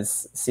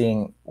was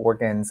seeing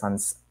organs on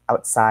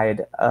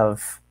outside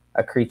of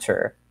a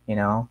creature, you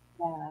know?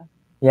 Yeah.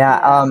 Yeah.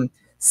 Yeah.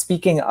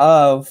 Speaking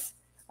of,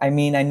 I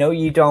mean, I know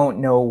you don't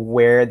know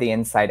where the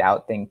Inside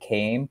Out thing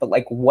came, but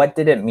like, what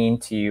did it mean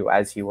to you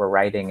as you were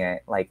writing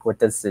it? Like, what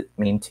does it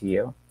mean to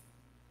you?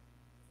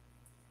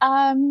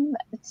 Um,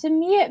 to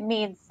me, it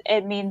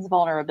means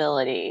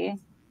vulnerability.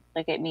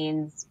 Like it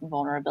means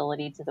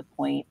vulnerability to the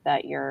point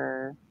that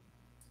you're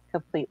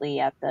completely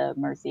at the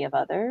mercy of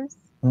others.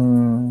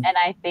 Mm, And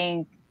I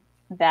think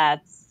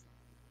that's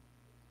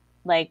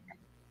like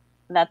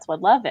that's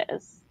what love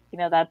is.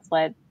 That's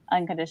what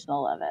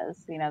unconditional love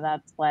is.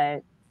 That's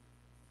what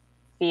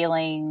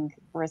feeling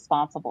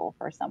responsible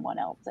for someone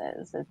else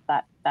is. It's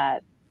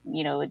that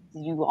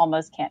you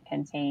almost can't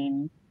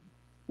contain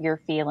your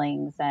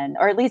feelings, and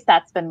or at least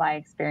that's been my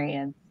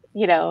experience,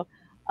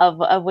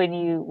 of when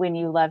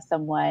you love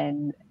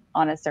someone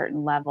on a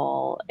certain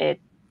level,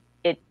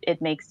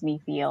 it makes me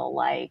feel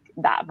like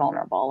that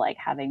vulnerable, like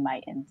having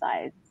my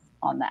insides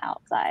on the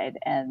outside,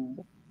 and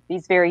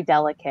these very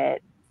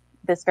delicate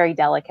this very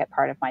delicate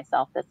part of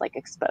myself that's like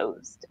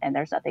exposed, and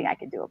there's nothing I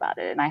can do about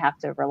it, and I have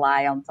to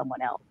rely on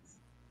someone else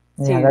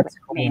yeah, to that's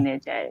cool.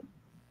 manage it.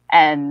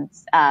 And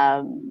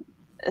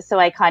so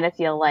I kind of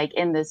feel like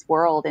in this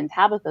world, in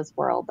Tabitha's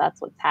world,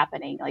 that's what's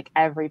happening. Like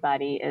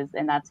everybody is,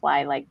 and that's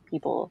why like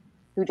people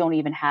who don't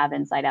even have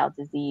inside out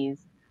disease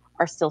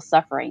are still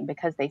suffering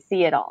because they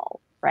see it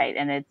all, right?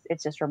 And it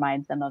just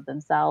reminds them of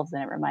themselves,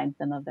 and it reminds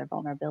them of their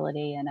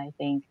vulnerability. And I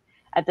think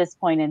at this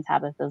point in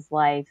Tabitha's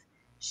life,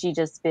 she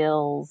just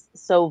feels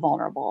so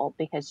vulnerable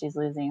because she's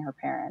losing her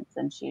parents,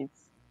 and she's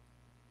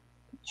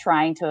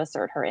trying to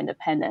assert her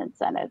independence,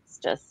 and it's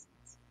just,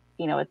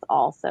 it's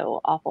all so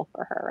awful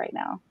for her right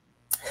now.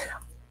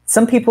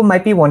 Some people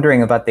might be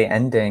wondering about the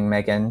ending,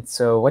 Megan.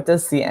 So, what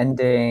does the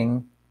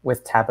ending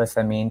with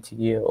Tabitha mean to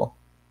you?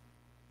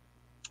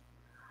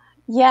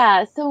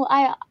 Yeah, so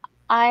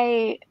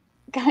I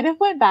kind of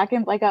went back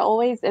and like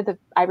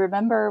I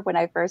remember when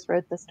I first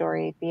wrote the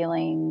story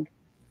feeling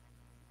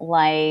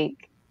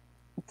like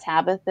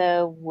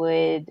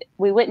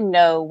we wouldn't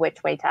know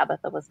which way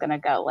Tabitha was going to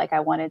go. Like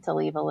I wanted to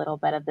leave a little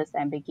bit of this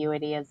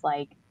ambiguity as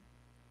like,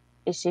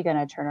 is she going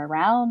to turn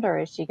around, or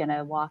is she going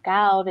to walk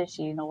out? Is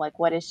she, like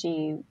what is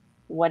she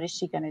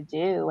going to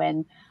do?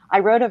 And I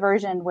wrote a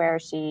version where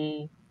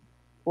she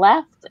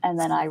left, and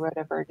then I wrote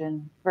a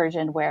version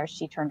where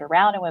she turned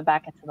around and went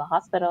back into the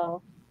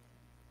hospital,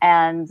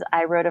 and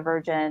I wrote a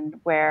version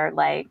where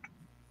like,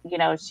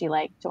 she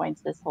like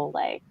joins this whole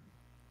like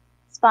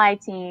spy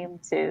team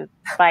to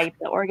fight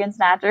the organ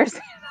snatchers.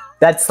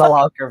 That's the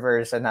longer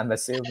version, I'm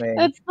assuming.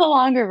 That's the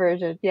longer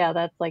version. Yeah,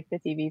 that's like the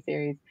TV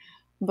series.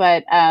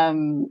 But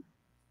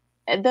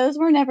those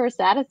were never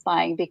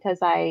satisfying because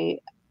I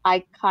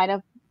kind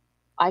of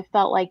I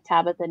felt like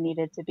Tabitha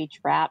needed to be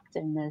trapped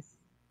in this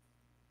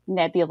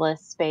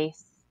nebulous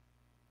space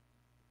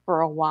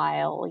for a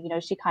while.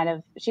 She kind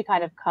of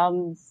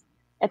comes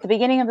at the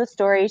beginning of the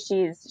story.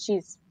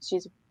 She's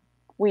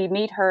we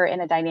meet her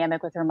in a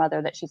dynamic with her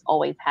mother that she's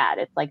always had.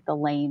 It's like the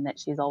lane that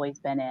she's always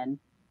been in.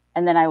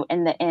 And then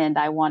in the end,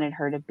 I wanted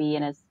her to be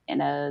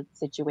in a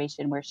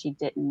situation where she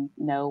didn't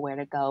know where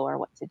to go or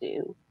what to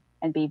do,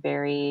 and be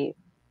very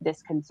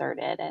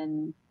disconcerted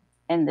and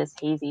in this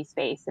hazy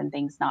space and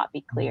things not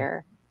be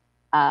clear.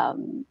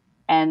 Um,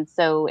 and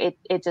so it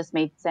just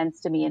made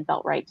sense to me and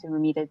felt right to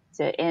me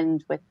to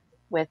end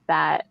with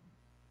that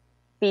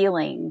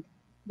feeling,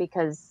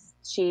 because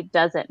she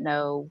doesn't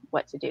know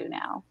what to do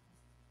now.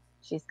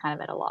 She's kind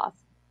of at a loss.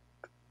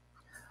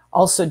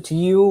 Also, do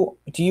you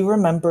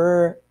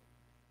remember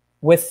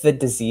with the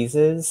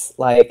diseases,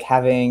 like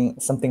having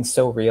something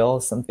so real,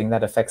 something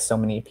that affects so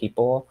many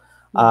people?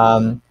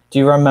 Mm-hmm. Do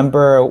you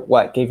remember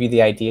what gave you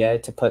the idea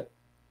to put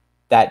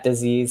that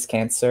disease,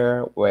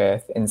 cancer,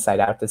 with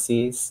Inside Out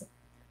disease?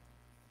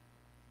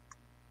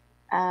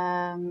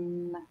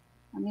 Um,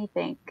 Let me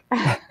think.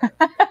 I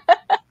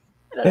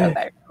don't know if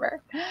I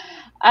remember.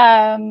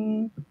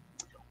 Um,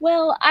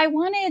 well, I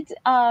wanted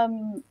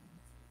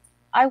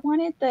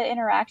the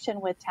interaction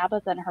with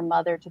Tabitha and her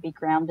mother to be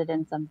grounded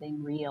in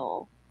something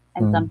real,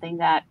 and Mm, something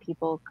that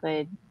people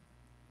could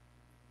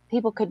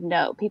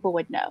know, people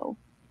would know,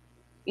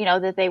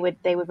 that they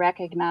would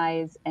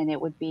recognize, and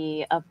it would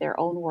be of their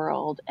own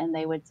world, and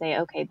they would say,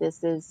 okay,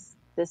 this is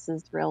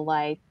real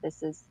life.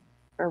 This is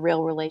a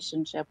real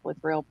relationship with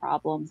real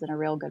problems and a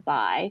real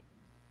goodbye.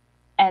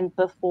 And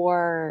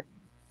before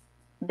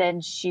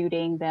then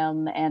shooting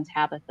them and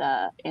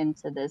Tabitha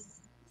into this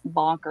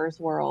bonkers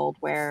world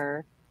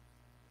where,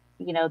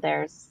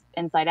 there's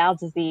inside out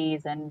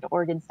disease and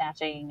organ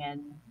snatching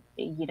and,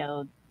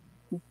 the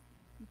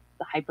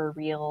hyper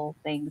real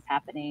things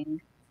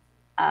happening.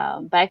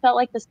 But I felt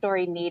like the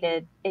story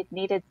needed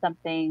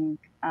something,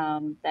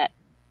 that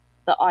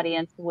the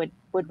audience would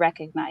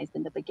recognize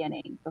in the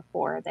beginning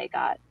before they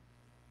got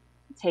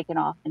taken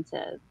off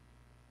into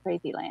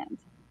crazy land.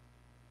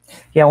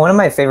 yeah, one of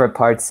my favorite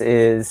parts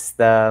is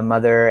the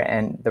mother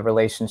and the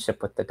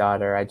relationship with the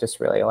daughter. I just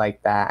really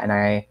like that, and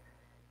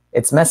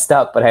It's messed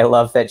up, but I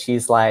love that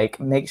she's like,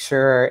 make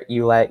sure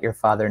you let your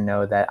father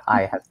know that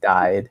I have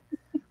died.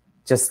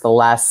 Just the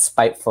last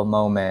spiteful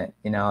moment,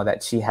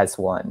 that she has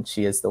won.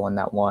 She is the one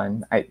that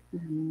won.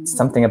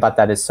 Something about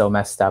that is so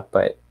messed up,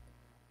 but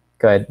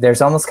good.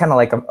 There's almost kind of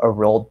like a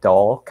Roald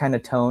Dahl kind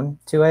of tone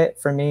to it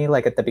for me,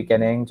 like at the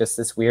beginning, just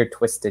this weird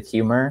twisted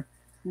humor,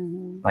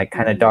 like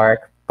kind of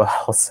dark, but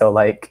also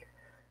like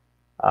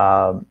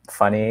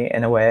funny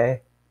in a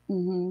way.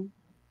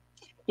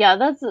 Yeah,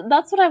 that's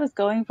what I was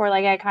going for.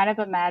 Like I kind of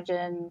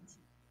imagined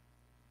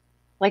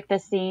like the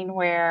scene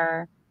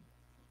where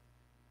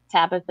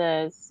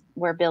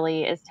where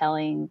Billy is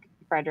telling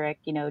Frederick,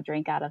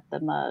 drink out of the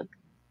mug,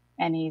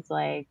 and he's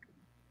like,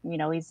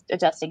 he's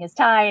adjusting his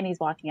tie and he's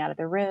walking out of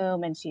the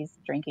room and she's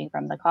drinking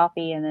from the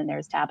coffee, and then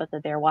there's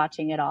Tabitha there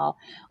watching it all.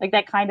 Like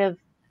that kind of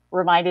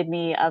reminded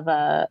me of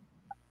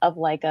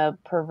like a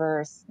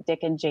perverse Dick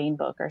and Jane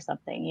book or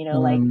something,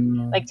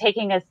 like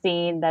taking a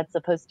scene that's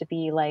supposed to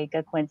be like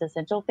a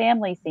quintessential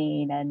family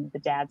scene, and the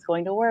dad's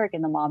going to work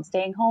and the mom's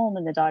staying home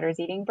and the daughter's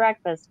eating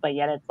breakfast, but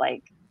yet it's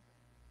like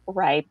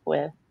ripe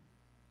with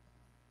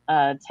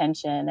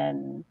tension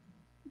and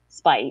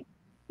spite,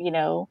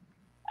 so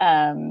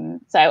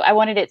I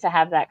wanted it to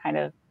have that kind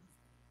of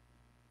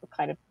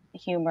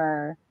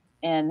humor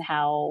in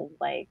how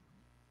like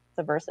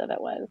subversive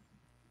it was.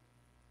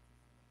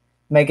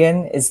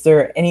 Megan, is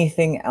there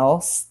anything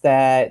else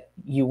that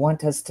you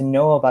want us to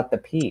know about the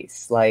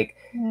piece? Like,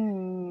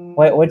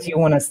 what do you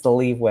want us to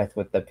leave with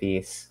the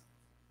piece?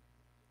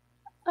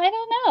 I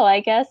don't know.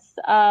 I guess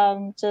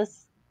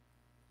just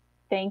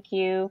thank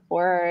you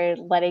for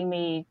letting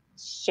me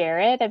share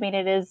it. I mean,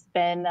 it has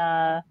been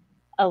a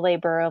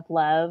labor of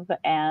love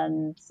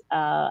and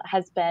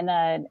has been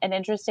an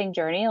interesting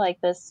journey. Like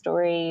this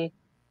story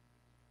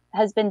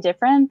has been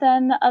different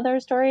than other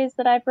stories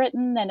that I've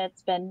written, and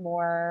it's been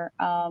more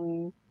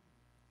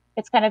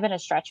it's kind of been a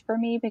stretch for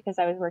me because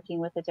I was working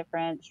with a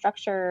different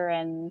structure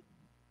and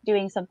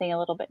doing something a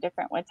little bit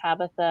different with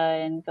Tabitha,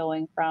 and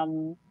going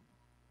from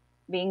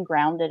being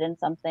grounded in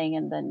something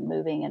and then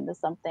moving into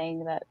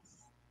something that's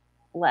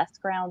less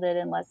grounded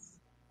and less,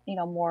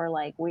 more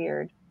like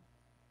weird.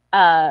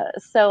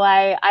 So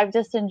I've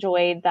just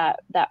enjoyed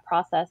that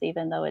process,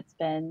 even though it's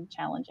been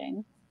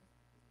challenging.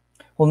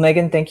 Well,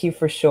 Megan, thank you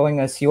for showing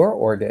us your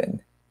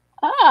organ.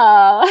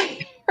 Oh,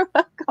 you're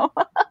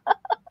welcome.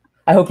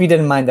 I hope you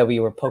didn't mind that we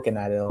were poking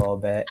at it a little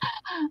bit.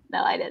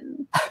 No, I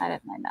didn't. I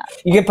didn't mind that.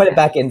 You can put it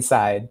back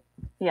inside.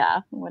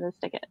 Yeah, I'm gonna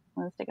stick it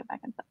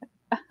back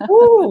inside.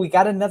 Ooh, we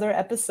got another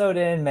episode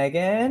in,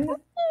 Megan. Ooh,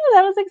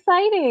 that was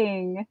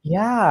exciting.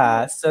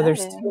 Yeah, so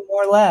there's 2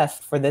 more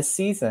left for this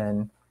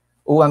season.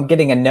 Ooh, I'm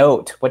getting a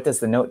note. What does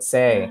the note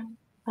say?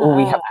 Ooh,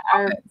 we have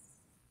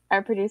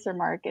our producer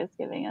Mark is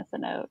giving us a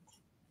note.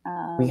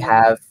 We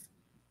have.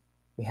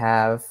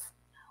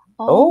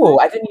 Oh,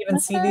 I didn't even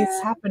see these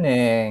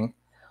happening.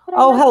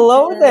 Oh,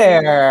 hello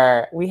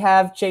there. We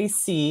have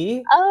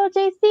JC. Oh,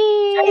 JC.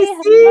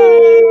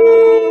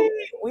 JC.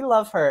 We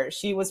love her.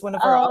 She was one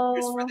of our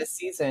authors for this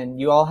season.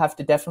 You all have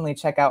to definitely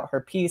check out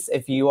her piece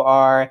if you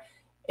are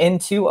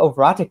into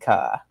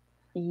erotica.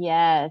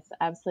 Yes,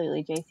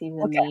 absolutely. JC's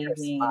Look amazing. at her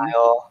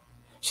smile.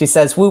 She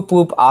says, "Whoop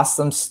whoop,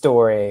 awesome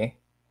story,"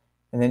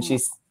 and then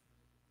she's.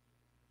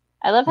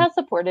 I love how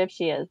supportive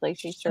she is. Like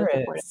she's Sure so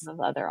supportive is. of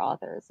other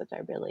authors, which I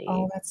really.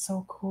 Oh, that's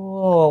so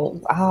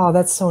cool! Wow,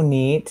 that's so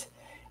neat.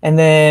 And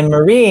then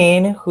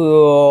Maureen,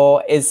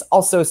 who is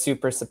also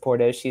super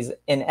supportive. She's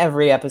in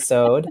every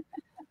episode.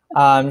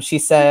 She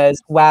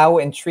says, "Wow,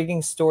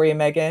 intriguing story,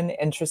 Megan.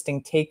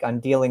 Interesting take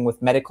on dealing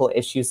with medical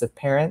issues of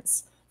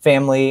parents,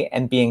 family,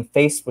 and being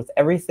faced with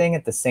everything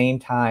at the same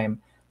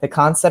time. The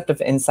concept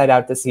of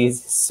inside-out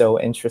disease is so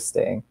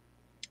interesting."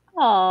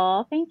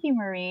 Oh, thank you,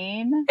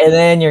 Maureen. And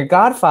then your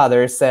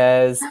godfather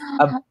says,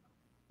 "A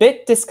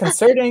bit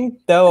disconcerting,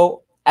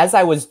 though, as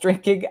I was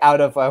drinking out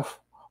of a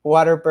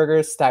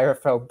Whataburger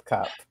styrofoam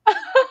cup."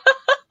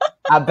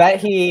 I bet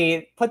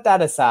he put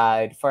that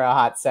aside for a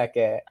hot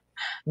second.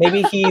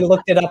 Maybe he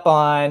looked it up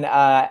on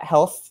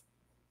Health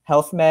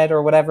Med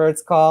or whatever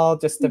it's called,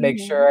 just to make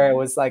sure it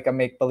was like a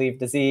make-believe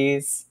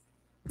disease.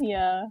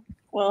 Yeah.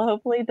 Well,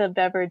 hopefully the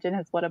beverage in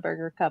his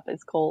Whataburger cup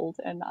is cold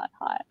and not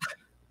hot.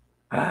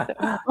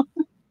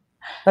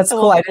 That's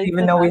cool. I didn't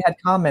even know we had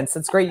comments.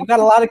 That's great. You got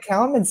a lot of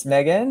comments,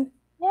 Megan.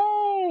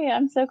 Yay!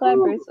 I'm so glad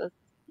Bruce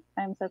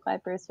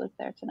was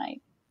there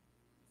tonight.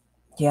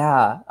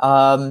 Yeah.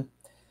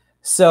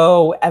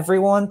 So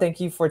everyone,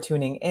 thank you for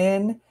tuning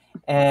in.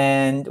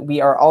 And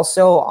we are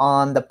also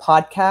on the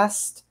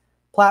podcast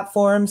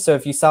platform. So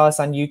if you saw us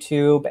on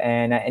YouTube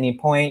and at any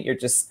point you're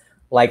just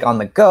like on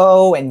the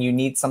go and you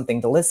need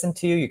something to listen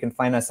to, you can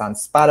find us on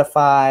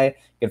Spotify,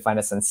 you can find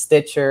us on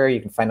Stitcher,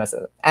 you can find us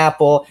on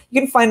Apple, you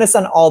can find us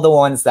on all the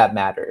ones that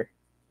matter.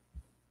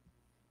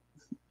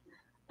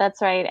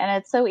 That's right. And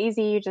it's so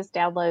easy. You just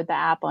download the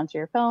app onto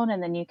your phone,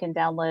 and then you can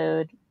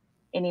download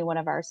any one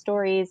of our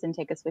stories and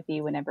take us with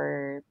you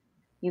whenever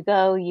you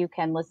go. You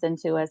can listen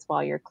to us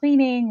while you're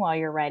cleaning, while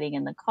you're riding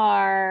in the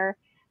car.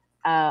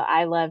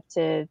 I love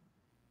to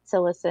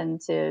to listen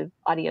to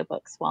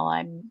audiobooks while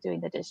I'm doing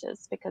the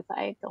dishes because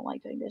I don't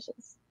like doing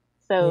dishes.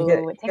 So You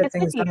take get us with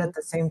things done you. at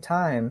the same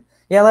time.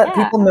 Yeah, let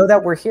Yeah. people know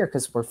that we're here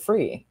because we're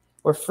free.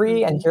 We're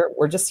free, and Mhm.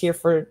 we're just here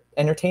for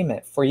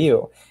entertainment for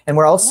you. And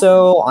we're Yeah.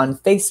 also on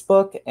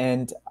Facebook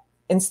and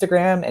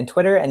Instagram and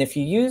Twitter. And if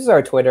you use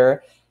our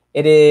Twitter,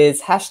 it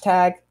is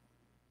hashtag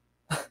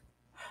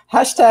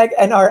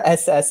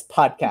NRSS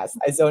podcast.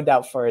 I zoned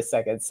out for a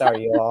second.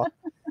 Sorry, you all.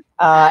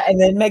 And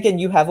then Megan,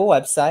 you have a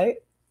website.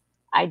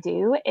 I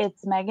do.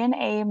 It's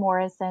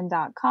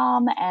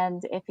meganamorrison.com.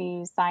 And if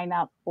you sign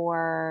up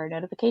for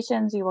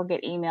notifications, you will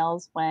get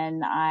emails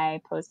when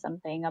I post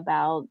something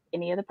about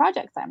any of the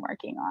projects I'm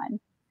working on.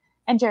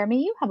 And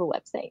Jeremy, you have a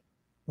website.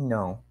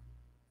 No.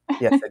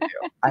 Yes, I do.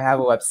 I have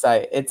a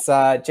website. It's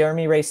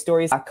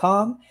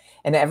jeremyraystories.com.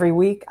 And every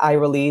week I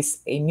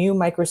release a new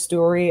micro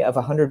story of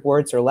 100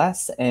 words or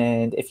less.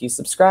 And if you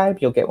subscribe,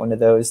 you'll get one of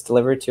those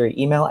delivered to your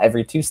email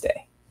every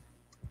Tuesday.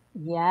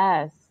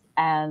 Yes.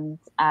 And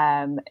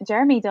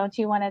Jeremy, don't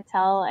you want to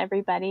tell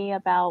everybody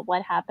about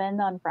what happened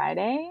on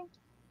Friday?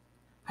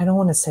 I don't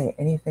want to say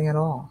anything at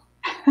all.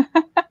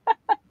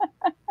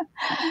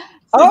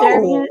 So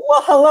Jeremy,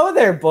 well, hello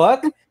there,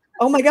 book.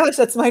 Oh my gosh,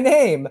 that's my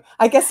name.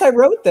 I guess I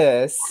wrote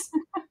this.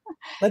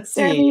 Let's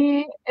see.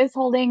 Jeremy is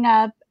holding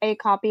up a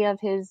copy of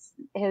his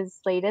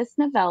latest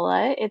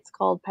novella. It's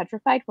called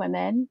Petrified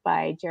Women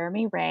by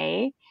Jeremy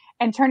Ray.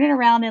 And turn it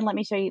around and let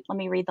me show you. Let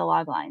me read the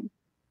log line.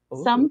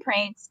 Ooh. Some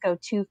pranks go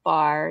too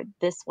far.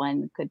 This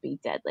one could be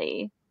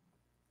deadly.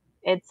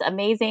 It's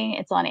amazing.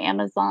 It's on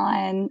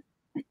Amazon.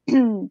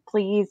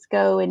 Please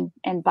go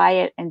and buy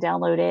it and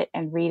download it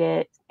and read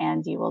it,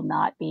 and you will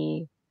not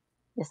be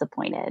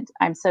disappointed.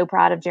 I'm so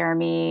proud of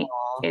Jeremy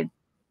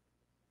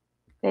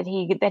that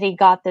he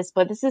got this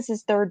book. This is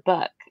his third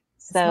book,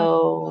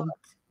 so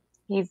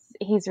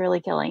he's really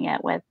killing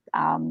it with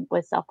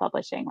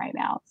self-publishing right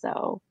now.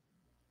 So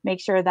make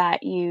sure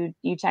that you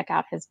check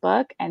out his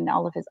book and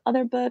all of his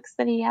other books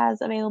that he has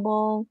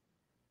available.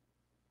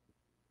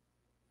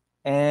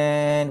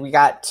 And we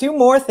got two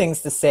more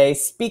things to say.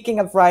 Speaking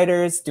of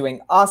writers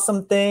doing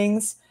awesome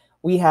things,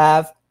 we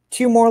have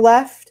two more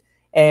left.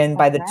 And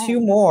by the two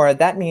more,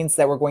 that means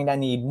that we're going to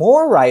need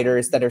more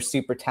writers that are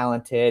super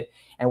talented.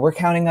 And we're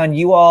counting on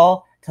you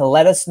all to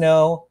let us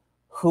know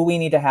who we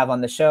need to have on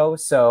the show.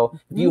 So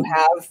if you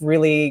have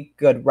really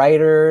good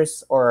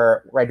writers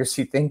or writers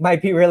you think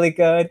might be really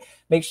good,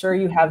 make sure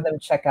you have them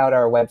check out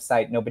our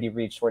website,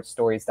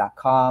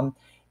 nobodyreadshortstories.com.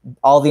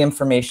 All the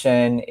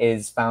information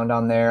is found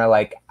on there,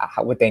 like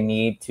what they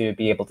need to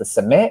be able to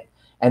submit.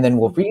 And then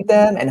we'll read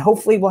them, and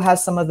hopefully we'll have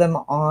some of them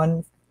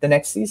on the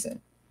next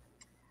season.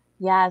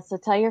 Yeah, so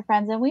tell your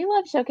friends. And we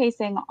love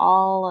showcasing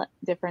all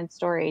different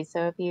stories.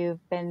 So if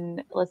you've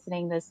been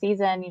listening this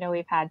season,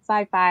 we've had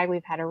sci-fi,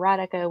 we've had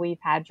erotica,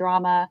 we've had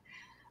drama,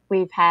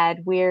 we've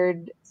had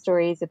weird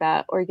stories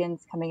about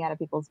organs coming out of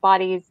people's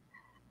bodies.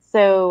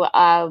 So,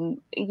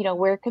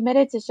 we're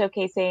committed to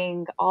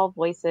showcasing all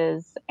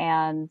voices.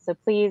 And so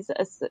please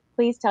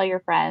tell your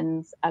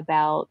friends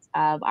about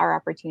our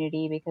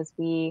opportunity, because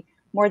we,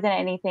 more than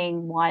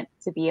anything, want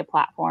to be a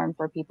platform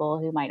for people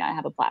who might not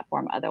have a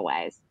platform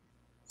otherwise.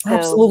 So,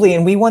 absolutely.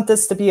 And we want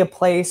this to be a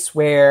place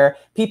where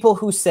people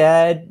who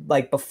said,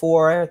 like,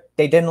 before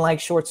they didn't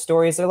like short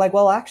stories, they're like,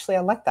 well, actually,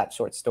 I like that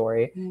short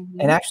story.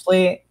 And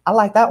actually, I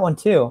like that one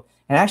too.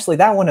 And actually,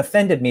 that one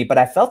offended me, but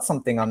I felt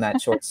something on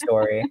that short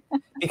story.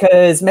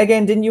 Because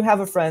Megan, didn't you have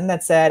a friend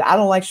that said, I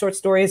don't like short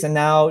stories? And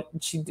now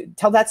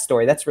tell that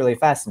story. That's really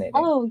fascinating.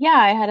 Oh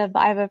yeah,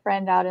 I have a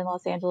friend out in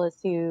Los Angeles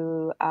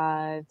who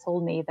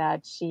told me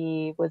that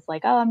she was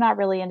like, oh, I'm not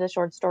really into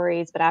short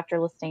stories, but after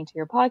listening to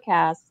your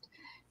podcast,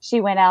 she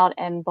went out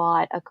and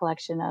bought a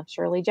collection of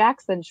Shirley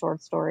Jackson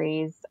short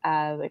stories.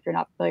 If you're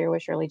not familiar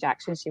with Shirley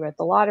Jackson, she wrote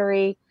The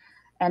Lottery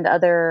and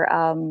other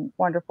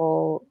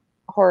wonderful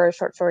horror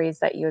short stories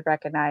that you would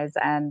recognize.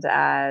 And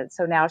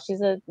so now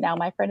now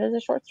my friend is a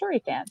short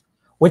story fan.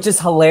 Which is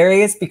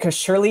hilarious because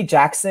Shirley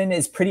Jackson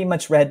is pretty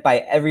much read by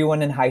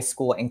everyone in high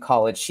school and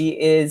college. She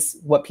is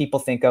what people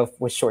think of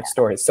with short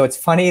stories. So it's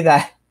funny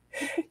that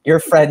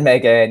your friend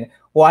Megan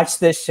watched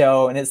this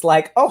show and is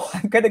like, oh,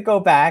 I'm going to go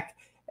back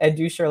and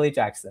do Shirley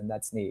Jackson.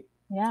 That's neat.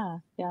 Yeah.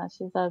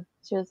 She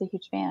was a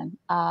huge fan.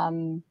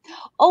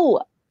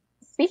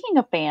 Speaking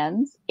of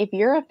fans, if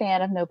you're a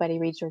fan of Nobody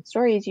Reads Short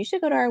Stories, you should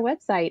go to our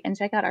website and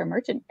check out our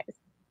merchandise,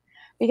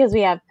 because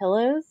we have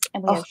pillows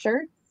and we have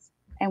shirts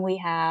and we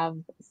have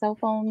cell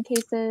phone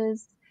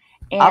cases.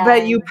 And I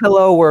bet you,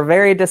 Pillow, were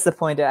very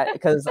disappointed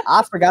because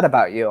I forgot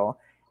about you.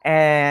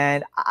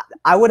 And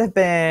I would have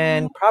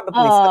been probably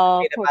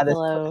suffocated by this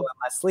pillow in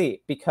my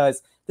sleep,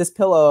 because this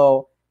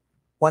pillow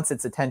wants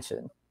its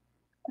attention.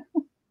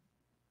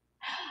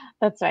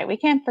 That's right. We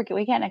can't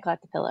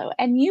neglect the pillow.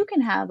 And you can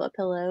have a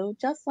pillow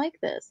just like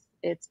this.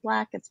 It's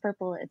black, it's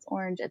purple, it's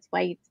orange, it's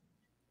white.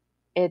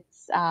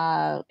 It's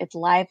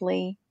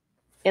lively.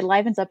 It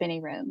livens up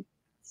any room.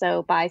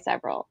 So buy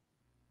several.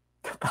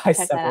 Buy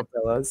several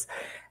pillows.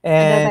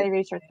 And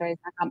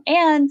NobodyReadsShortStories.com.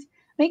 And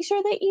make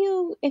sure that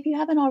if you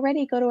haven't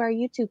already, go to our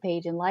YouTube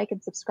page and like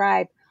and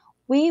subscribe.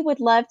 We would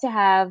love to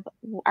have,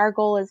 our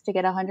goal is to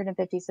get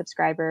 150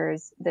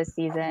 subscribers this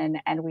season,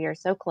 and we are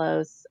so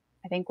close.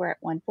 I think we're at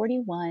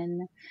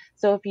 141.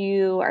 So if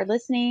you are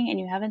listening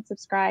and you haven't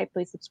subscribed,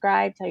 please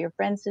subscribe. Tell your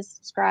friends to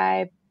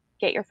subscribe.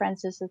 Get your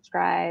friends to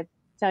subscribe.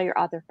 Tell your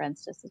author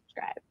friends to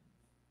subscribe.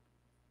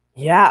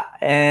 Yeah,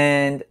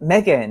 and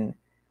Megan,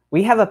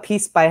 we have a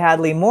piece by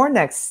Hadley Moore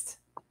next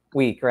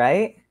week,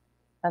 right?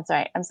 That's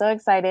right. I'm so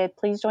excited.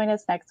 Please join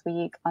us next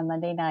week on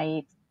Monday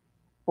night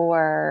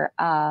for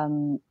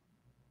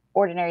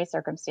Ordinary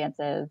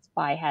Circumstances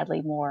by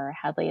Hadley Moore.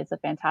 Hadley is a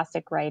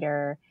fantastic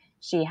writer.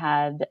 She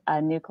had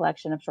a new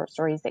collection of short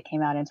stories that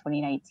came out in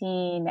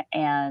 2019,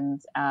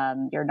 and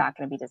you're not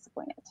going to be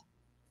disappointed.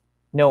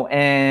 No,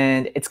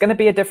 and it's going to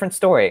be a different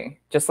story,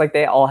 just like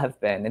they all have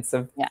been. It's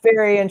a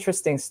very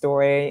interesting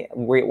story.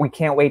 We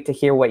can't wait to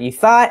hear what you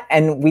thought,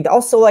 and we'd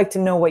also like to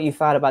know what you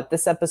thought about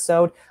this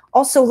episode.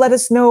 Also, let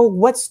us know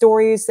what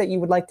stories that you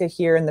would like to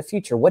hear in the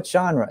future, what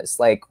genres.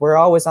 Like, we're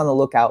always on the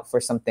lookout for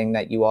something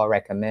that you all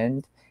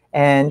recommend.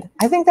 And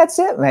I think that's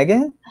it,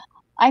 Megan.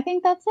 I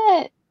think that's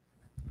it.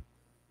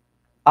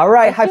 All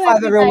right, high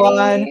five,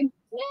 everyone. Yay!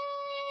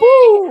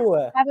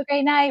 Woo! Have a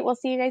great night. We'll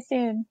see you guys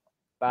soon.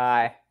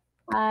 Bye.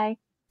 Bye.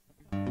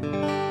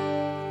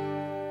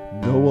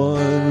 No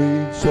one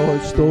reads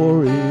short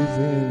stories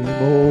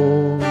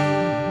anymore.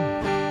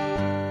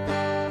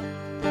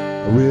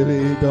 I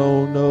really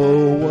don't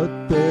know what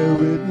they're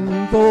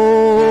written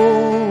for.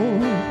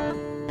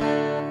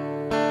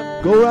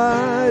 Go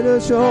write a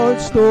short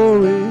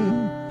story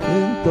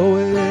and throw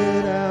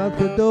it out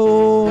the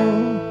door.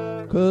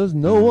 'Cause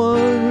no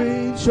one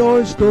reads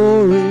short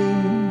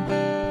stories,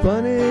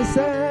 funny,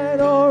 sad,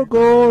 or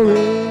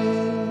gory.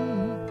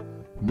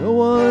 No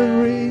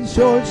one reads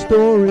short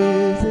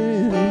stories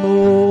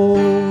anymore.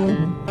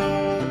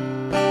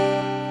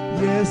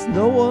 Yes,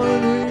 no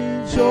one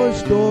reads short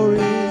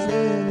stories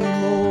anymore.